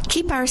force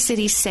keep our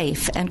city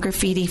safe and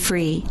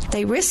graffiti-free.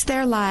 They risk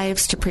their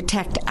lives to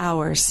protect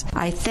ours.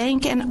 I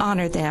thank and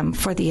honor them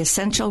for the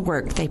essential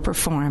work they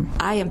perform.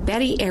 I am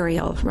Betty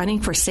Ariel, running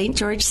for St.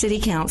 George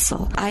City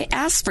Council. I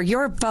ask for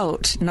your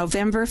vote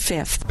November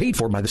 5th. Paid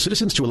for by the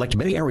citizens to elect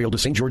Betty Ariel to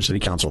St. George City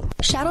Council.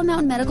 Shadow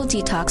Mountain Medical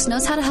Detox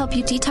knows how to help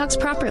you detox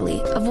properly,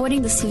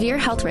 avoiding the severe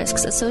health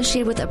risks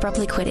associated with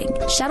abruptly quitting.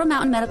 Shadow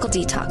Mountain Medical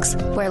Detox,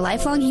 where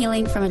lifelong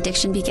healing from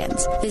addiction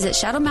begins. Visit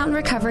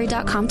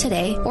shadowmountainrecovery.com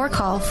today or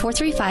call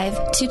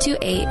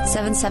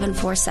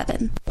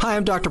 435-228-7747. Hi,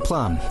 I'm Dr.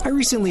 Plum. I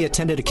recently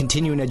attended a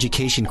continuing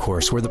education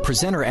course where the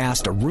presenter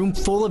asked a room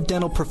full of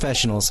dental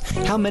professionals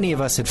how many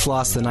of us had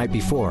flossed the night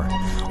before.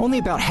 Only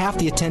about half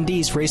the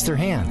attendees raised their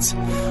hands.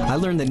 I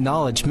learned that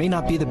knowledge may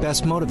not be the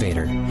best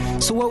motivator.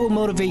 So what will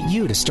motivate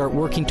you to start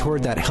working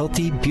toward that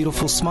healthy,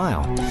 beautiful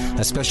smile?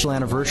 A special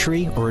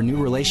anniversary or a new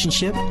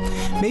relationship?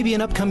 Maybe an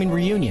upcoming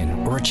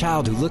reunion or a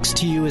child who looks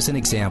to you as an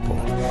example.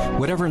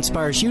 Whatever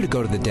inspires you to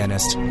go to the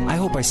dentist, I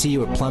hope I see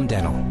you at Plum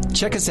Dental.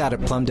 Check us out at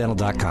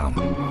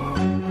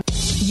plumdental.com.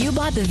 You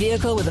bought the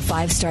vehicle with a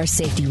 5-star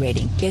safety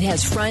rating. It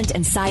has front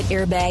and side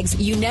airbags.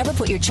 You never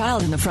put your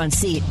child in the front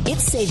seat. It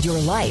saved your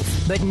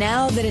life. But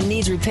now that it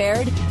needs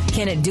repaired,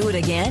 can it do it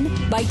again?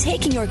 By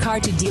taking your car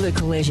to Dealer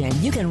Collision,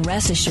 you can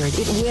rest assured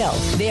it will.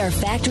 They are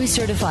factory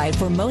certified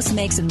for most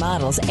makes and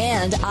models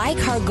and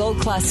iCar Gold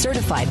Class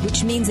certified,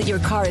 which means that your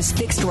car is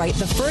fixed right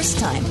the first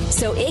time,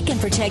 so it can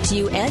protect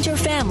you and your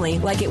family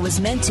like it was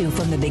meant to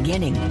from the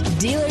beginning.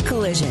 Dealer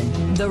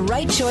Collision, the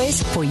right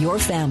choice for your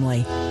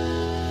family.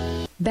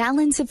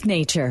 Balance of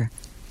Nature,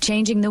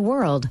 changing the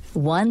world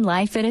one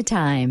life at a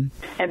time.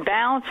 And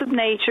Balance of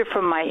Nature,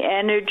 for my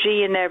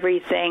energy and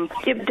everything,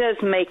 it does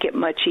make it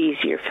much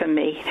easier for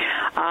me.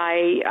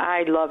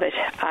 I love it.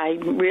 I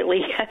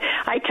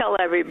tell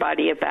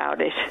everybody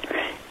about it.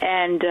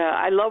 And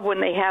I love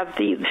when they have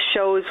these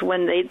shows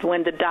when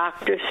the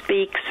doctor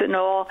speaks and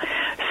all.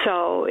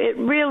 So it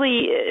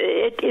really,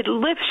 it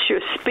lifts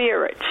your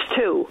spirits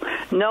too,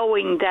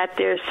 knowing that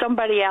there's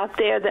somebody out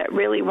there that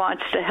really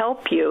wants to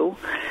help you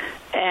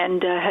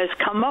and has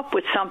come up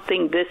with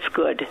something this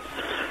good.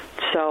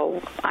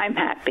 So I'm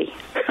happy.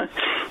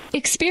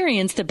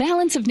 Experience the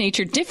Balance of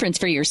Nature difference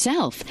for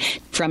yourself.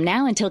 From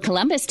now until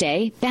Columbus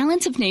Day,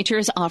 Balance of Nature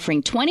is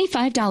offering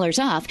 $25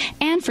 off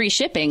and free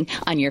shipping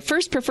on your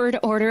first preferred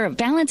order of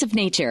Balance of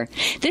Nature.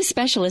 This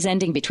special is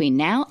ending between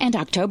now and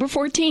October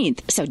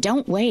 14th, so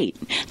don't wait.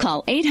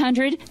 Call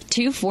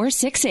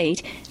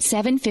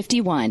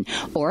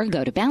 800-2468-751 or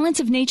go to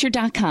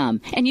balanceofnature.com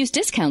and use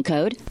discount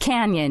code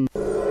CANYON.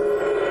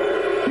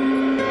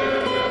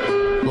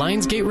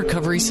 Lionsgate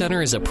Recovery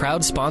Center is a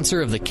proud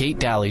sponsor of The Kate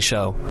Daly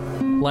Show.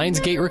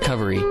 Lionsgate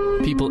Recovery.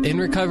 People in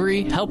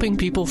recovery, helping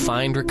people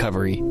find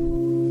recovery.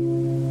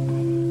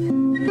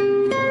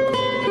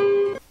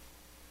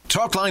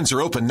 Talk lines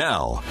are open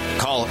now.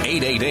 Call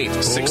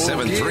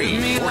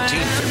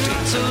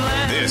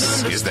 888-673-1450.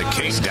 This is The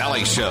Kate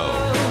Daly Show.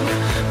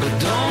 But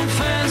don't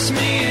fence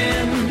me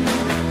in.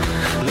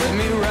 Let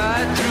me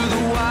ride through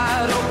the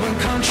wide open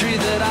country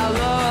that I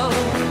love.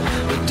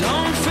 But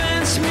don't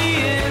fence me in.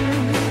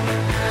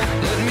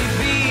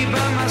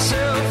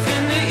 Myself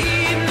in the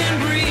evening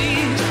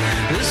breeze,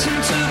 listen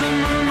to the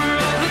murmur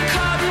of the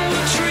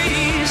cottonwood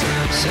trees.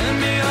 Send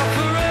me off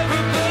forever,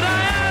 but I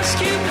ask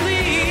you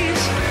please,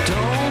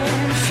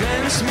 don't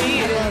fence me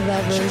in. I love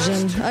that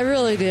version. I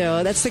really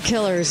do. That's the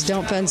Killers.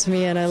 Don't fence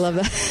me in. I love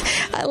that.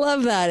 I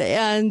love that.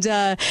 And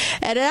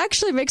it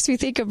actually makes me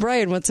think of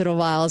Brian once in a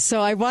while.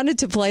 So I wanted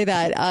to play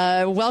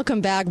that.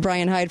 Welcome back,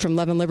 Brian Hyde from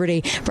Love and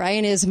Liberty.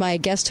 Brian is my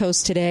guest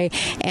host today,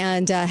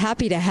 and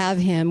happy to have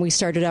him. We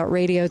started out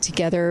radio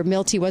together.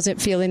 Milty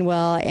wasn't feeling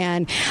well,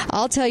 and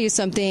I'll tell you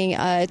something.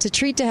 It's a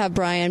treat to have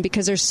Brian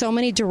because there's so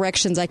many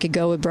directions I could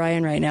go with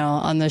Brian right now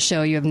on the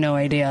show. You have no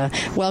idea.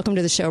 Welcome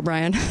to the show,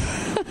 Brian.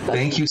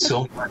 Thank you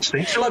so much.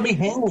 Thanks for letting me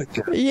hang with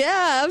you.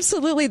 Yeah,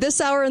 absolutely. This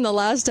hour and the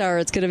last hour,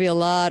 it's going to be a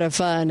lot of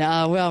fun.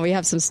 Well, we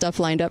have some stuff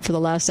lined up for the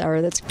last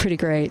hour that's pretty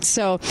great.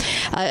 So,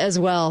 as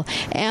well.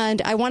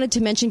 And I wanted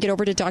to mention, get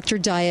over to Dr.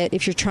 Diet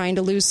if you're trying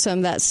to lose some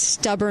of that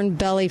stubborn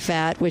belly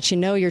fat, which you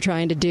know you're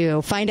trying to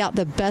do. Find out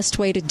the best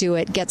way to do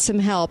it. Get some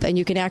help, and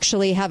you can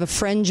actually have a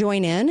friend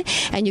join in,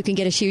 and you can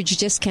get a huge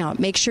discount.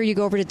 Make sure you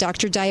go over to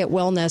Dr. Diet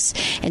Wellness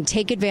and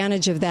take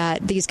advantage of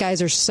that. These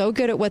guys are so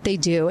good at what they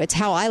do. It's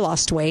how I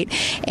lost weight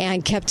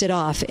and kept it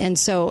off. And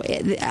so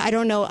I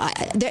don't know,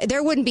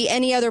 there wouldn't be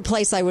any other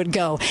place I would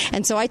go.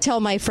 And so I tell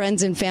my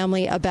friends and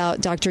family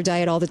about Dr.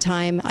 Diet all the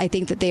time. I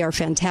think that they are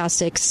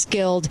fantastic,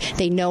 skilled.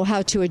 They know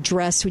how to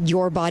address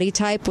your body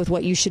type with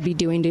what you should be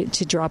doing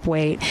to drop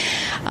weight.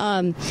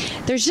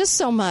 There's just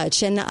so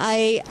much. And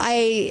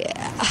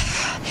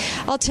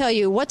I'll tell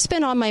you, what's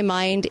been on my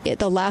mind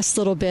the last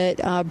little bit,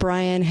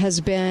 Brian,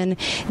 has been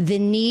the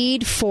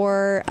need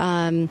for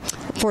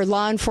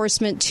law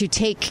enforcement to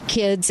take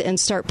kids and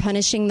start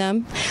punishing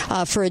them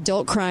for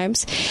adult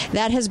crimes.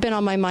 That has been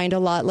on my mind a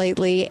lot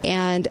lately,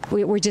 and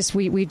we've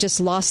just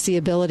lost the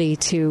ability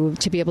to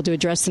be able to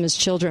address them as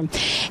children.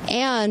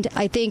 And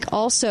I think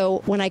also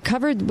when we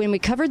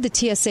covered the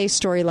TSA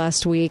story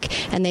last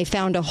week, and they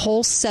found a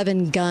whole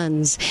 7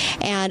 guns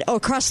and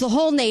across the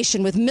whole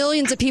nation with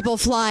millions of people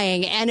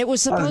flying, and it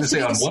was supposed to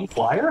be on one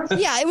flyer.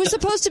 Yeah, it was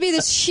supposed to be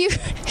this huge,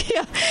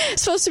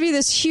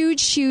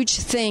 huge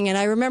thing. And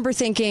I remember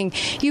thinking,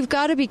 you've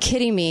got to be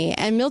kidding me.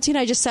 And Milty and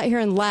I just sat here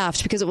and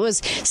laughed because it was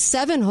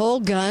 7 whole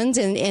guns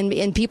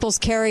in people's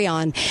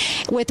carry-on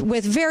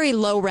with very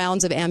low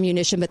rounds of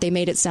ammunition, but they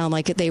made it sound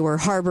like they were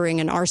harboring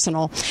an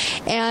arsenal.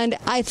 And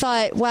I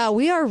thought, wow,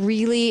 we are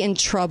really in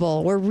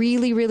trouble. We're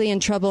really, really in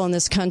trouble in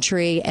this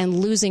country and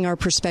losing our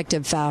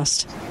perspective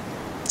fast.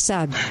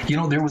 Sad. You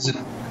know, there was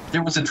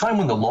a time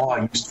when the law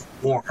used to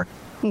warn,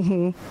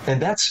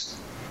 and that's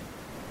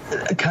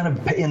kind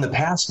of in the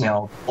past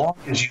now. Law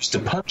is used to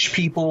punish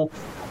people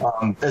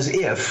as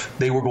if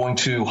they were going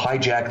to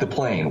hijack the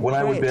plane. When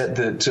I would bet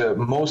that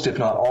most, if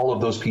not all,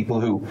 of those people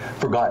who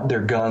forgot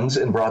their guns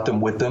and brought them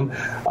with them,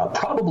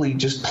 probably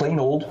just plain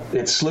old,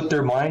 it slipped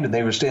their mind and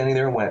they were standing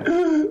there and went,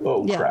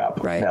 oh,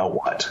 crap, now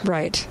what?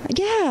 Right.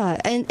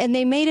 Yeah. And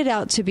they made it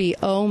out to be,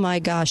 oh, my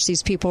gosh,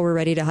 these people were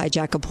ready to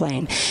hijack a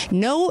plane.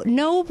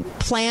 No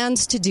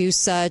plans to do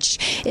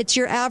such. It's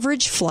your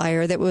average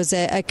flyer that was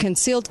a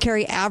concealed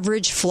carry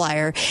average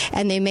flyer,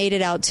 and they made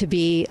it out to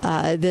be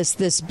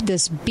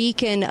this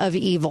beacon of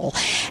evil.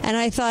 And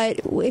I thought,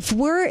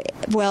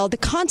 the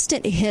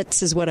constant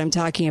hits is what I'm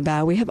talking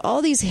about. We have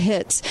all these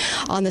hits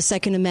on the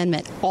Second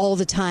Amendment all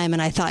the time,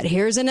 and I thought,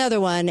 here's another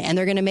one, and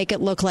they're going to make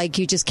it look like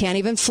you just can't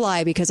even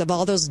fly because of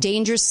all those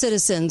dangerous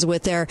citizens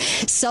with their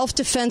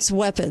self-defense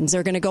weapons.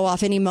 They're going to go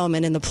off any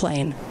moment in the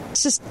plane.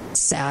 It's just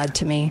sad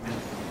to me.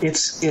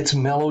 It's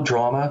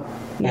melodrama,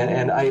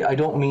 and I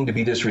don't mean to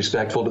be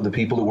disrespectful to the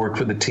people who work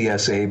for the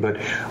TSA, but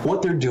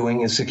what they're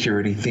doing is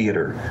security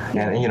theater.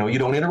 And, you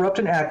don't interrupt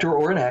an actor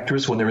or an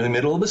actress when they're in the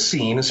middle of a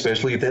scene,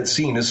 especially if that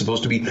scene is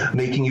supposed to be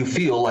making you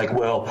feel like,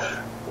 well,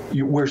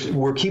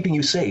 we're keeping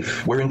you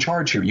safe. We're in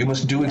charge here. You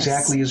must do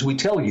exactly as we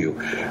tell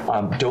you.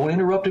 Don't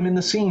interrupt them in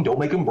the scene. Don't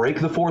make them break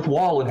the fourth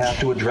wall and have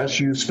to address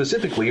you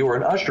specifically, or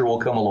an usher will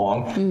come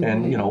along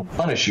and,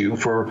 punish you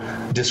for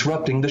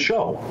disrupting the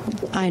show.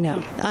 I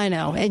know.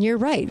 And you're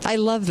right. I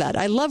love that.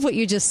 I love what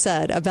you just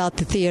said about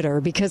the theater,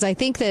 because I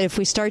think that if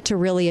we start to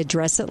really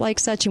address it like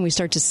such and we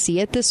start to see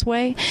it this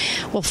way,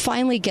 we'll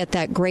finally get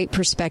that great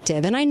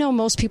perspective. And I know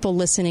most people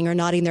listening are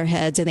nodding their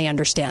heads and they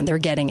understand. They're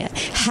getting it.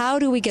 How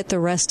do we get the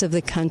rest of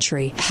the country?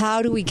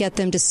 How do we get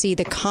them to see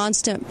the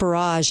constant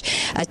barrage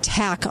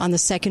attack on the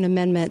Second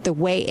Amendment, the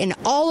way, in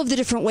all of the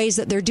different ways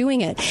that they're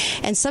doing it?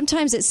 And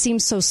sometimes it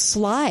seems so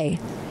sly,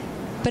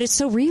 but it's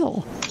so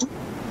real.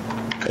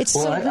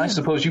 I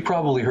suppose you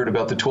probably heard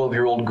about the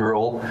 12-year-old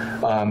girl,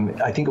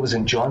 I think it was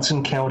in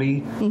Johnson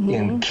County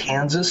in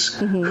Kansas,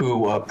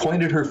 who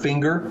pointed her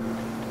finger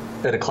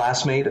at a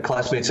classmate. A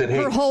classmate said,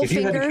 hey, if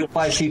you had to kill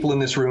 5 people in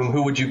this room,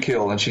 who would you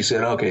kill? And she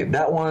said, okay,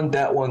 that one,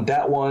 that one,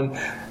 that one,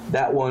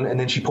 that one, and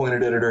then she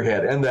pointed it at her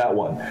head, and that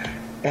one.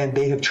 And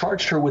they have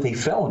charged her with a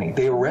felony.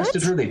 They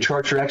arrested her. They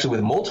charged her actually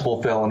with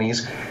multiple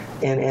felonies.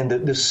 And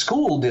the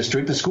school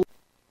district,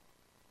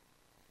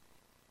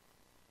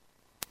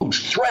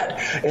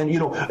 threat, and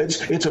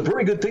it's a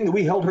very good thing that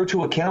we held her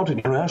to account,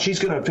 and now she's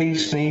going to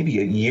face maybe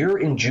a year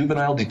in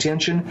juvenile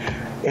detention.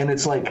 And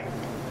it's like,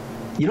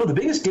 the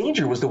biggest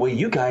danger was the way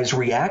you guys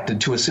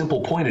reacted to a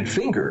simple pointed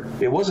finger.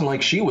 It wasn't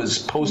like she was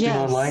posting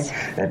online,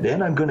 and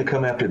then I'm going to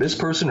come after this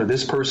person or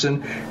this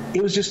person.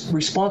 It was just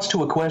response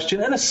to a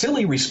question, and a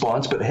silly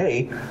response, but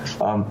hey,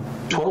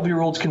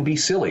 12-year-olds can be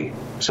silly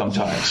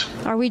sometimes.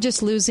 Are we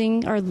just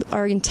losing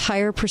our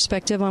entire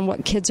perspective on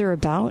what kids are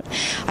about?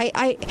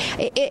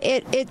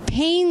 It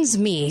pains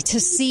me to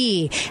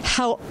see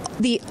how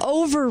the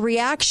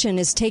overreaction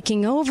is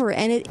taking over,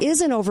 and it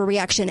is an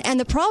overreaction. And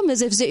the problem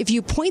is if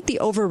you point the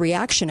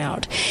overreaction reaction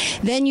out,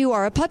 then you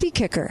are a puppy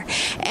kicker.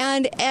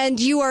 And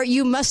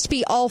you must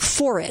be all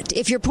for it.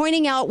 If you're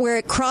pointing out where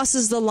it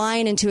crosses the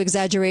line into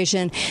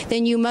exaggeration,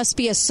 then you must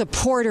be a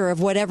supporter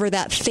of whatever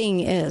that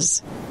thing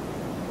is.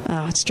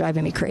 Oh, it's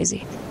driving me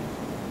crazy.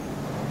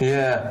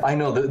 Yeah, I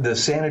know the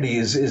sanity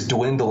is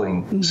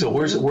dwindling. Mm-hmm. So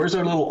where's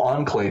our little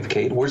enclave,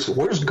 Kate?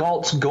 Where's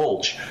Galt's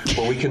Gulch,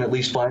 where we can at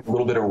least find a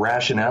little bit of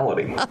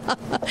rationality?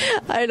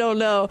 I don't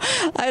know.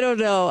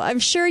 I'm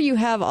sure you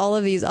have all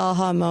of these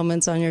aha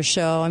moments on your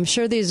show. I'm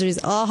sure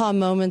these aha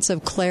moments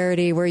of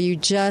clarity where you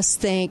just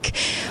think,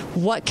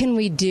 what can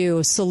we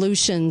do?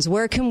 Solutions.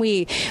 What can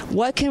we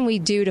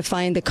do to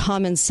find the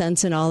common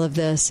sense in all of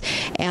this?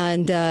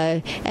 And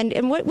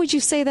what would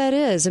you say that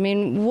is? I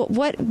mean,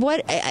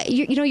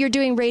 you're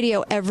doing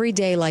radio every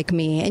day like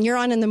me, and you're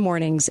on in the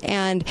mornings,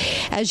 and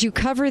as you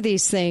cover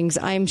these things,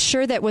 I'm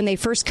sure that when they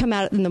first come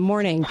out in the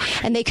morning,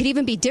 and they could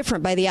even be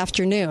different by the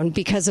afternoon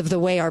because of the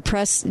way our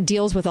press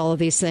deals with all of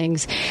these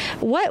things,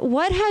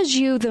 what has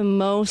you the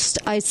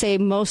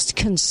most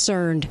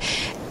concerned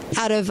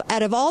out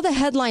of all the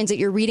headlines that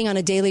you're reading on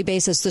a daily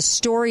basis, the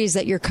stories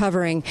that you're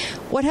covering?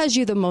 What has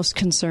you the most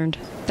concerned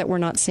that we're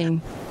not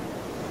seeing?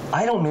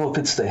 I don't know if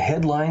it's the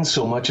headlines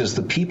so much as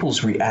the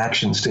people's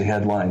reactions to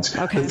headlines.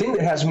 Okay. The thing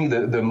that has me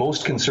the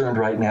most concerned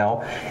right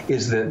now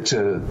is that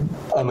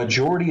a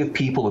majority of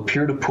people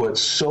appear to put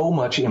so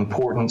much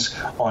importance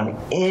on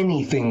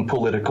anything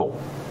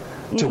political,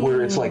 to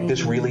where it's like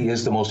this really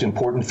is the most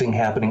important thing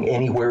happening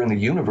anywhere in the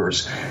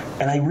universe.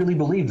 And I really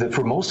believe that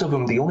for most of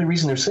them, the only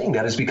reason they're saying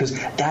that is because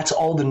that's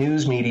all the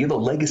news media, the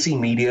legacy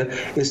media,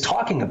 is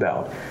talking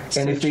about.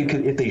 And if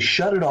they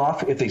shut it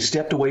off, if they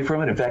stepped away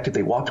from it, in fact, if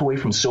they walked away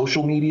from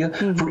social media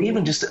for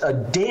even just a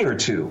day or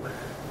two,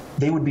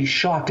 they would be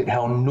shocked at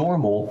how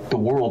normal the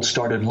world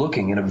started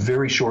looking in a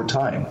very short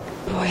time.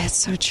 Boy, that's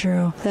so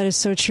true. That is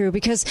so true.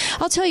 Because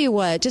I'll tell you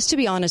what, just to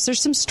be honest, there's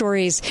some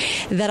stories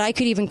that I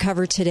could even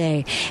cover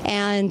today.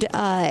 And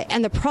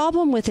the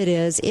problem with it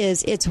is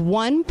it's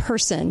one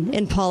person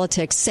in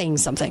politics saying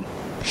something.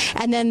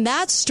 And then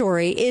that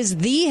story is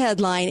the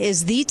headline,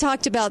 is the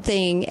talked about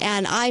thing,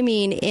 and I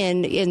mean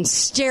in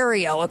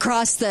stereo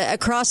across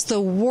the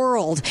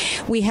world.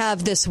 We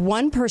have this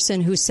one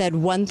person who said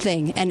one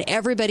thing, and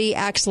everybody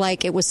acts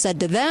like it was said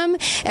to them.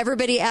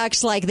 Everybody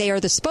acts like they are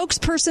the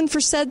spokesperson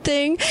for said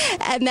thing,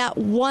 and that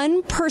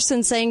one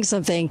person saying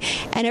something,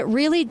 and it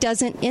really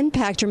doesn't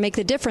impact or make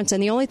the difference.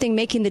 And the only thing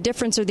making the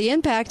difference or the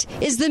impact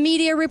is the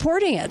media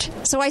reporting it.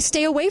 So I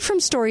stay away from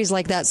stories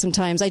like that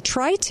sometimes. I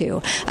try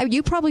to.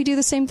 You probably do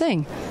the same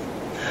thing.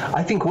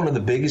 I think one of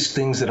the biggest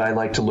things that I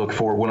like to look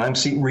for when I'm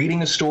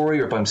reading a story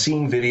or if I'm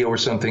seeing video or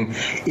something,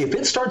 if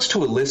it starts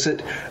to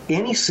elicit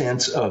any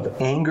sense of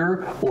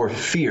anger or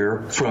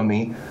fear from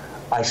me,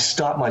 I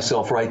stop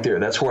myself right there.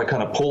 That's where I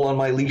kind of pull on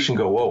my leash and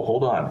go, whoa,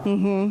 hold on.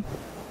 Mm-hmm.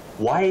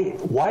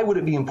 Why would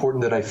it be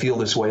important that I feel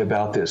this way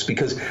about this?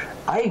 Because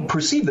I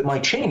perceive that my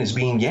chain is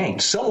being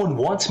yanked. Someone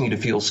wants me to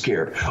feel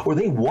scared, or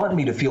they want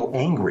me to feel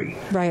angry.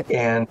 Right.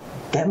 And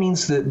that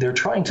means that they're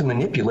trying to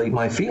manipulate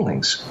my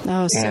feelings.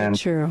 Oh, so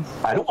true.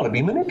 I don't want to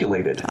be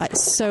manipulated.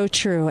 So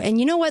true. And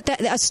you know what?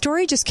 That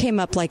story just came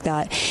up like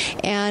that.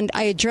 And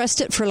I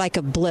addressed it for like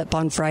a blip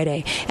on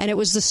Friday. And it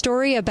was the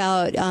story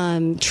about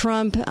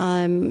Trump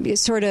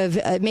sort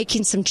of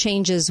making some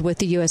changes with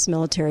the U.S.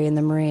 military and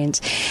the Marines.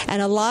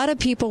 And a lot of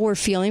people were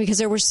feeling, because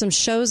there were some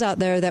shows out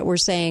there that were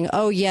saying,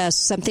 oh, yes,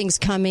 something's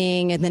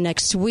coming in the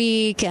next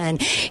week,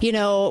 and, you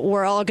know,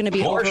 we're all going to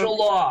be martial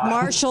law,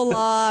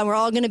 and we're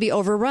all going to be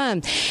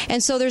overrun.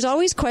 And so there's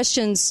always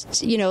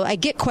questions, you know, I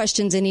get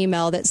questions in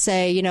email that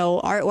say, you know,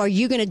 are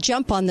you going to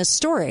jump on this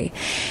story?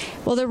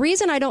 Well, the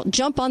reason I don't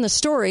jump on the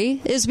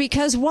story is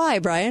because why,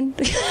 Brian?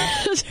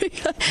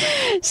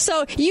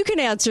 So you can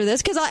answer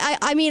this, because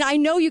I mean, I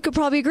know you could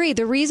probably agree.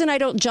 The reason I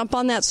don't jump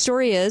on that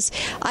story is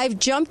I've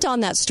jumped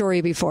on that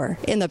story before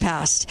in the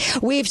past.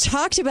 We've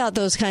talked about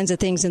those kinds of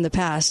things in the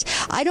past.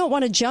 I don't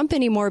want to jump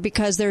anymore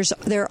because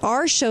there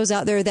are shows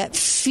out there that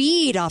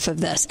feed off of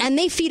this, and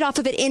they feed off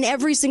of it in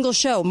every single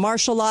show.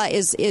 Martial law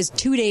is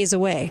 2 days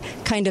away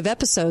kind of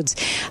episodes.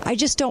 I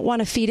just don't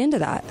want to feed into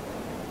that.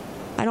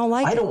 I don't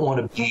like it.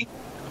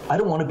 I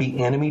don't want to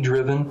be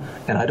enemy-driven,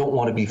 and I don't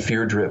want to be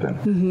fear-driven.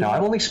 Mm-hmm. Now,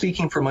 I'm only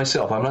speaking for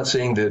myself. I'm not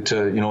saying that,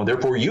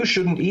 therefore you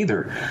shouldn't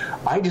either.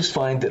 I just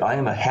find that I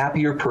am a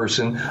happier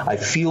person. I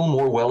feel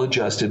more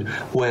well-adjusted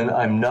when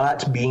I'm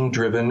not being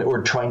driven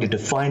or trying to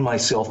define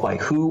myself by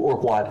who or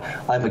what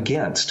I'm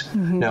against.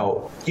 Mm-hmm.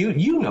 Now,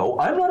 you know,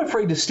 I'm not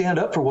afraid to stand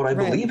up for what I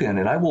believe in,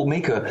 and I will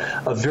make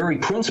a very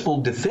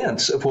principled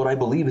defense of what I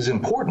believe is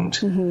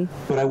important. Mm-hmm.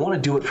 But I want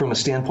to do it from a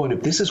standpoint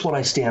of this is what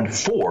I stand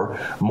for,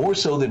 more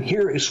so than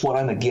here is what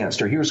I'm against.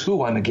 against, or here's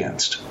who I'm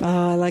against.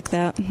 Oh, I like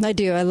that. I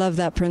do. I love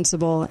that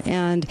principle.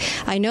 And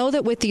I know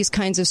that with these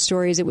kinds of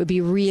stories, it would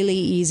be really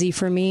easy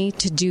for me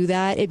to do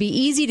that. It'd be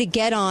easy to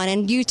get on,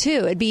 and you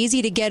too. It'd be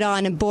easy to get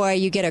on, and boy,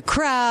 you get a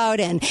crowd,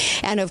 and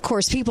of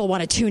course, people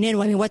want to tune in.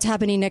 I mean, what's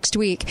happening next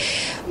week?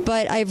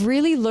 But I've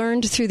really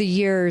learned through the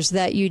years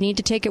that you need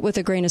to take it with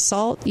a grain of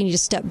salt. You need to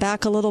step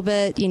back a little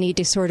bit. You need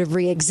to sort of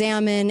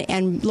re-examine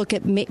and look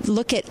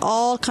at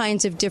all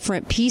kinds of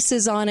different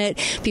pieces on it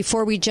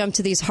before we jump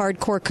to these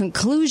hardcore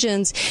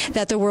conclusions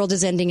that the world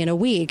is ending in a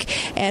week.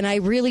 And I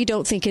really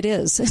don't think it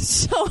is.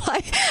 So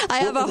I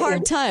have a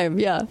hard time.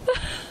 Yeah.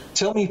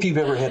 Tell me if you've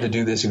ever had to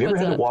do this. Have you ever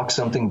had to walk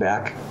something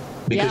back?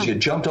 Because you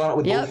jumped on it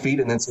with both feet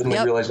and then suddenly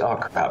realized, oh,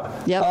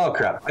 crap. Oh,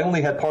 crap. I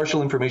only had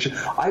partial information.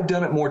 I've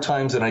done it more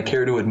times than I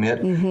care to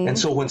admit. Mm-hmm. And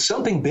so when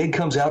something big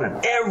comes out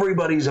and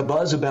everybody's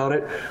abuzz about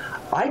it,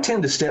 I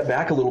tend to step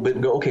back a little bit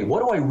and go, okay,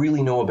 what do I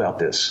really know about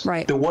this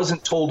that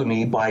wasn't told to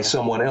me by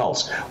someone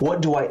else?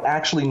 What do I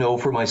actually know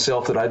for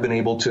myself that I've been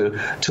able to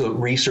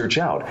research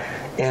out?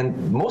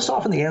 And most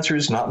often the answer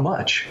is not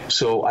much.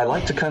 So I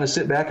like to kind of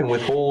sit back and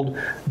withhold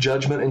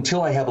judgment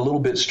until I have a little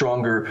bit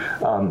stronger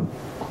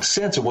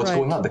sense of what's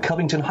going on. The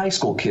Covington High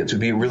School kids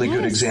would be a really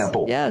good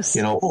example. Yes.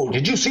 You know, oh,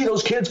 did you see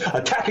those kids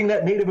attacking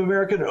that Native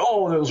American?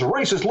 Oh, those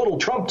racist little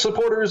Trump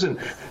supporters. And,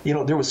 you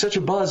know, there was such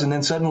a buzz. And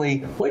then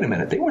suddenly, wait a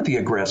minute, they weren't the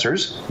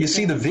aggressors. You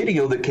see the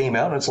video that came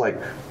out, and it's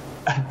like,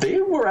 they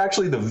were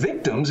actually the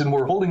victims and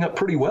were holding up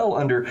pretty well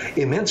under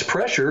immense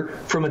pressure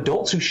from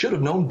adults who should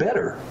have known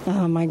better.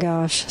 Oh, my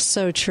gosh.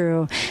 So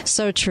true.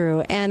 So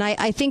true. And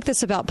I think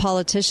this about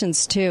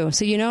politicians, too.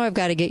 So, you know, I've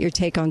got to get your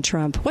take on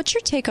Trump. What's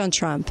your take on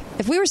Trump?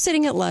 If we were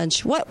sitting at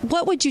lunch,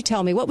 what would you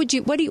tell me?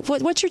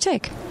 What's your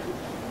take?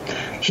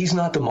 He's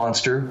not the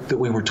monster that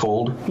we were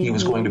told he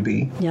was going to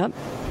be. Yep.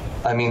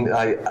 I mean,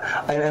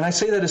 I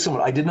say that as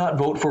someone, I did not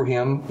vote for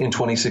him in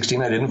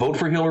 2016. I didn't vote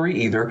for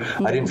Hillary either.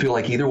 Mm-hmm. I didn't feel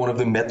like either one of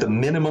them met the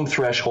minimum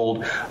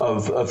threshold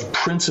of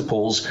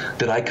principles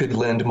that I could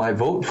lend my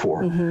vote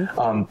for.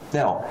 Mm-hmm.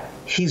 Now,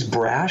 he's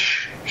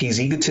brash. He's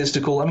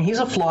egotistical. I mean, he's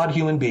a flawed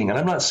human being. And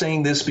I'm not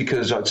saying this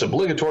because it's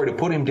obligatory to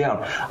put him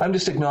down. I'm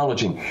just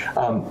acknowledging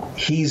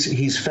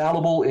he's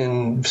fallible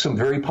in some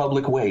very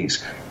public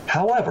ways.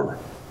 However,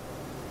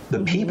 the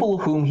people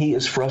whom he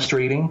is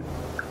frustrating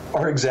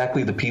are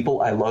exactly the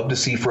people I love to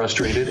see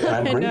frustrated, and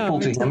I'm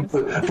grateful to him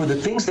for the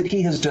things that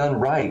he has done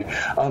right.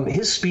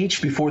 His speech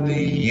before the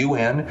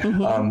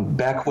UN,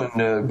 back when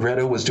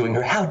Greta was doing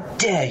her "How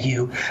dare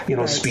you,"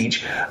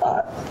 speech,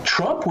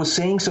 Trump was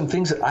saying some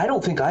things that I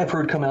don't think I've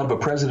heard come out of a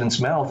president's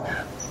mouth,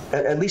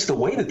 at least the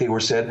way that they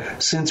were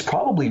said, since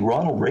probably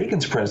Ronald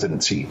Reagan's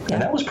presidency. Yeah.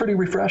 And that was pretty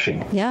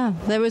refreshing. Yeah,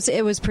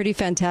 it was pretty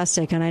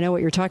fantastic. And I know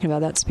what you're talking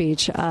about, that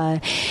speech.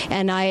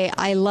 And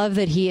I love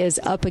that he is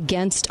up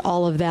against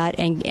all of that.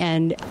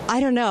 And I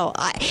don't know.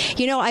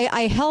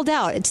 I held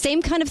out. It's the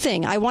same kind of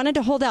thing. I wanted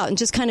to hold out and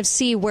just kind of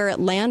see where it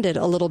landed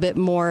a little bit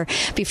more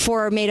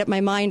before I made up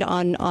my mind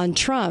on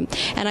Trump.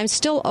 And I'm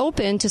still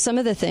open to some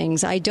of the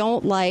things. I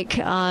don't like,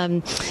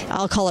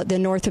 I'll call it the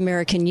North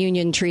American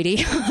Union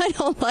Treaty. I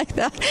don't like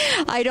that.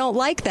 I don't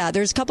like that.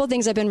 There's a couple of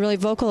things I've been really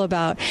vocal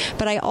about,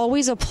 but I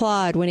always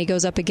applaud when he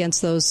goes up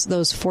against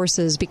those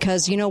forces,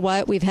 because you know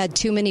what? We've had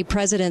too many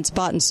presidents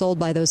bought and sold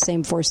by those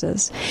same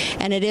forces,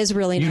 and it is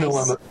really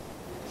nice.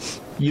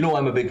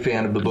 I'm a big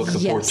fan of the book, The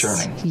Fourth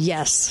Turning.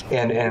 Yes.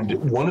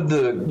 And one of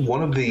the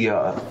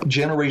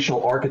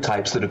generational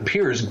archetypes that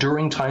appears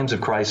during times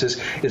of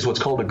crisis is what's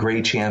called a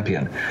great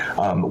champion.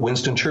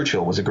 Winston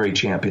Churchill was a great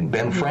champion.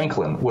 Ben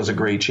Franklin was a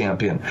great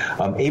champion.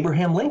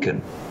 Abraham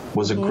Lincoln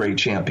was a great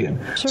champion.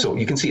 Sure. So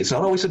you can see it's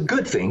not always a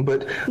good thing,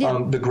 but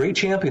the great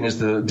champion is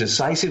the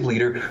decisive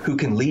leader who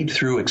can lead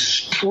through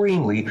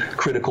extremely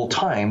critical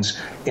times,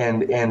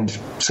 and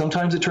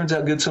sometimes it turns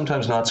out good,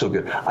 sometimes not so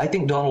good. I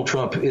think Donald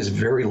Trump is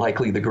very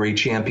likely the great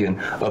champion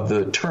of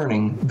the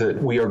turning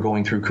that we are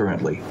going through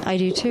currently. I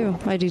do too.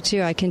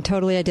 I can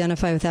totally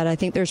identify with that. I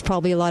think there's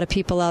probably a lot of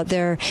people out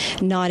there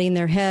nodding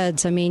their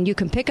heads. I mean, you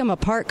can pick them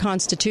apart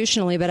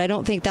constitutionally, but I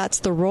don't think that's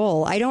the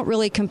role. I don't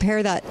really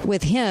compare that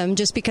with him,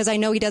 just because I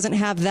know he doesn't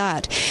have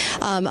that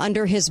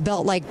under his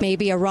belt like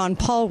maybe a Ron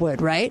Paul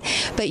would, right?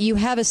 But you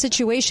have a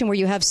situation where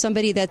you have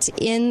somebody that's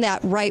in that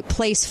right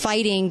place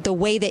fighting the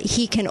way that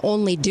he can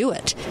only do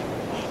it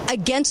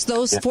against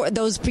those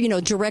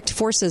direct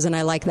forces, and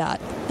I like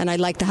that. And I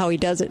like how he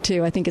does it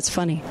too. I think it's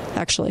funny,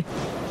 actually.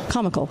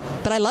 Comical.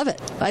 But I love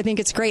it. I think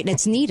it's great, and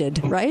it's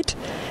needed, right?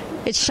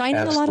 It's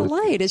shining a lot of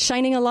light. It's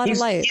shining a lot of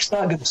light. He's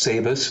not going to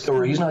save us,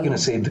 or he's not going to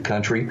save the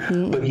country,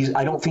 but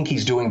I don't think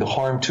he's doing the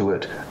harm to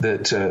it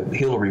that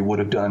Hillary would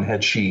have done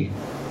had she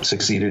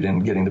succeeded in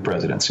getting the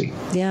presidency.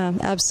 Yeah,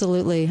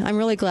 absolutely. I'm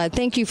really glad.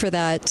 Thank you for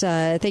that.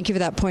 Thank you for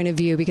that point of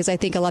view, because I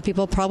think a lot of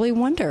people probably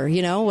wonder,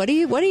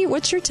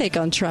 what's your take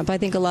on Trump? I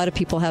think a lot of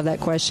people have that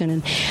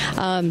question,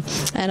 and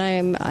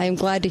I'm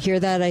glad to hear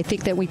that. I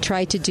think that we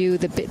try to do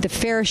the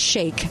fair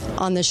shake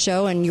on the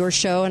show and your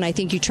show, and I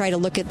think you try to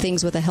look at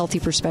things with a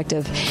healthy perspective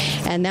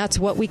perspective. And that's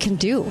what we can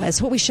do.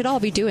 That's what we should all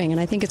be doing, and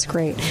I think it's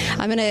great.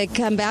 I'm going to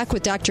come back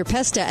with Dr.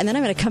 Pesta, and then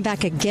I'm going to come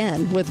back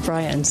again with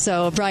Brian.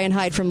 So Brian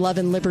Hyde from Love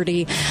and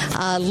Liberty.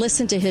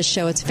 Listen to his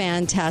show. It's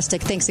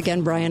fantastic. Thanks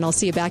again, Brian. I'll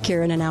see you back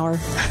here in an hour.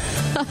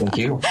 Thank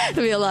you.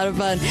 It'll be a lot of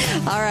fun.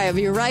 All right, I'll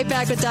be right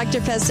back with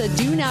Dr. Pesta.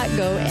 Do not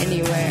go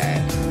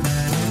anywhere.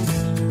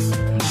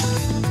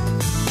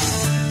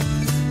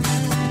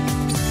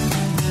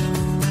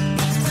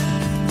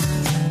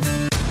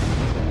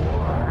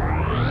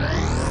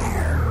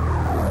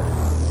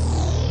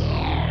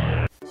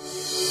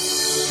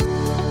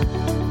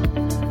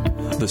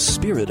 The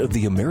spirit of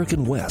the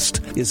American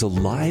West is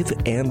alive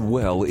and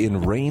well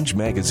in Range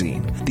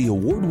Magazine, the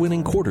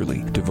award-winning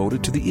quarterly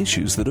devoted to the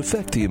issues that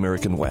affect the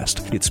American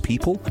West, its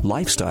people,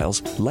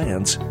 lifestyles,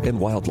 lands, and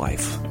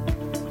wildlife.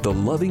 The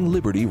Loving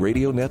Liberty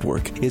Radio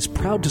Network is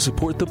proud to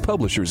support the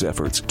publisher's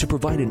efforts to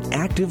provide an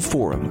active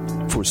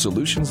forum for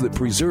solutions that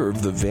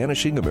preserve the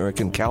vanishing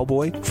American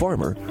cowboy,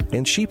 farmer,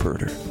 and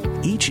sheepherder.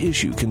 Each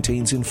issue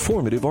contains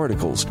informative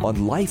articles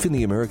on life in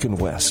the American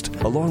West,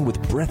 along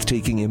with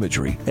breathtaking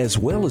imagery, as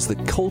well as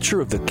the culture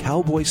of the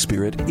cowboy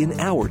spirit in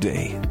our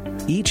day.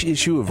 Each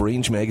issue of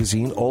Range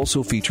Magazine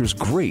also features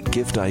great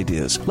gift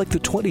ideas like the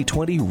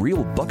 2020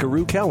 Real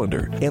Buckaroo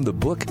Calendar and the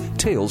book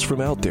Tales from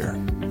Out There.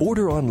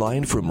 Order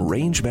online from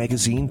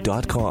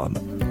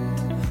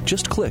rangemagazine.com.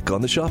 Just click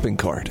on the shopping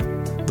cart.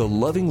 The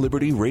Loving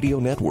Liberty Radio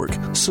Network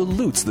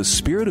salutes the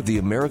spirit of the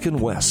American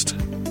West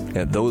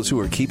and those who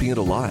are keeping it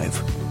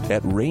alive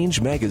at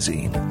Range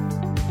Magazine.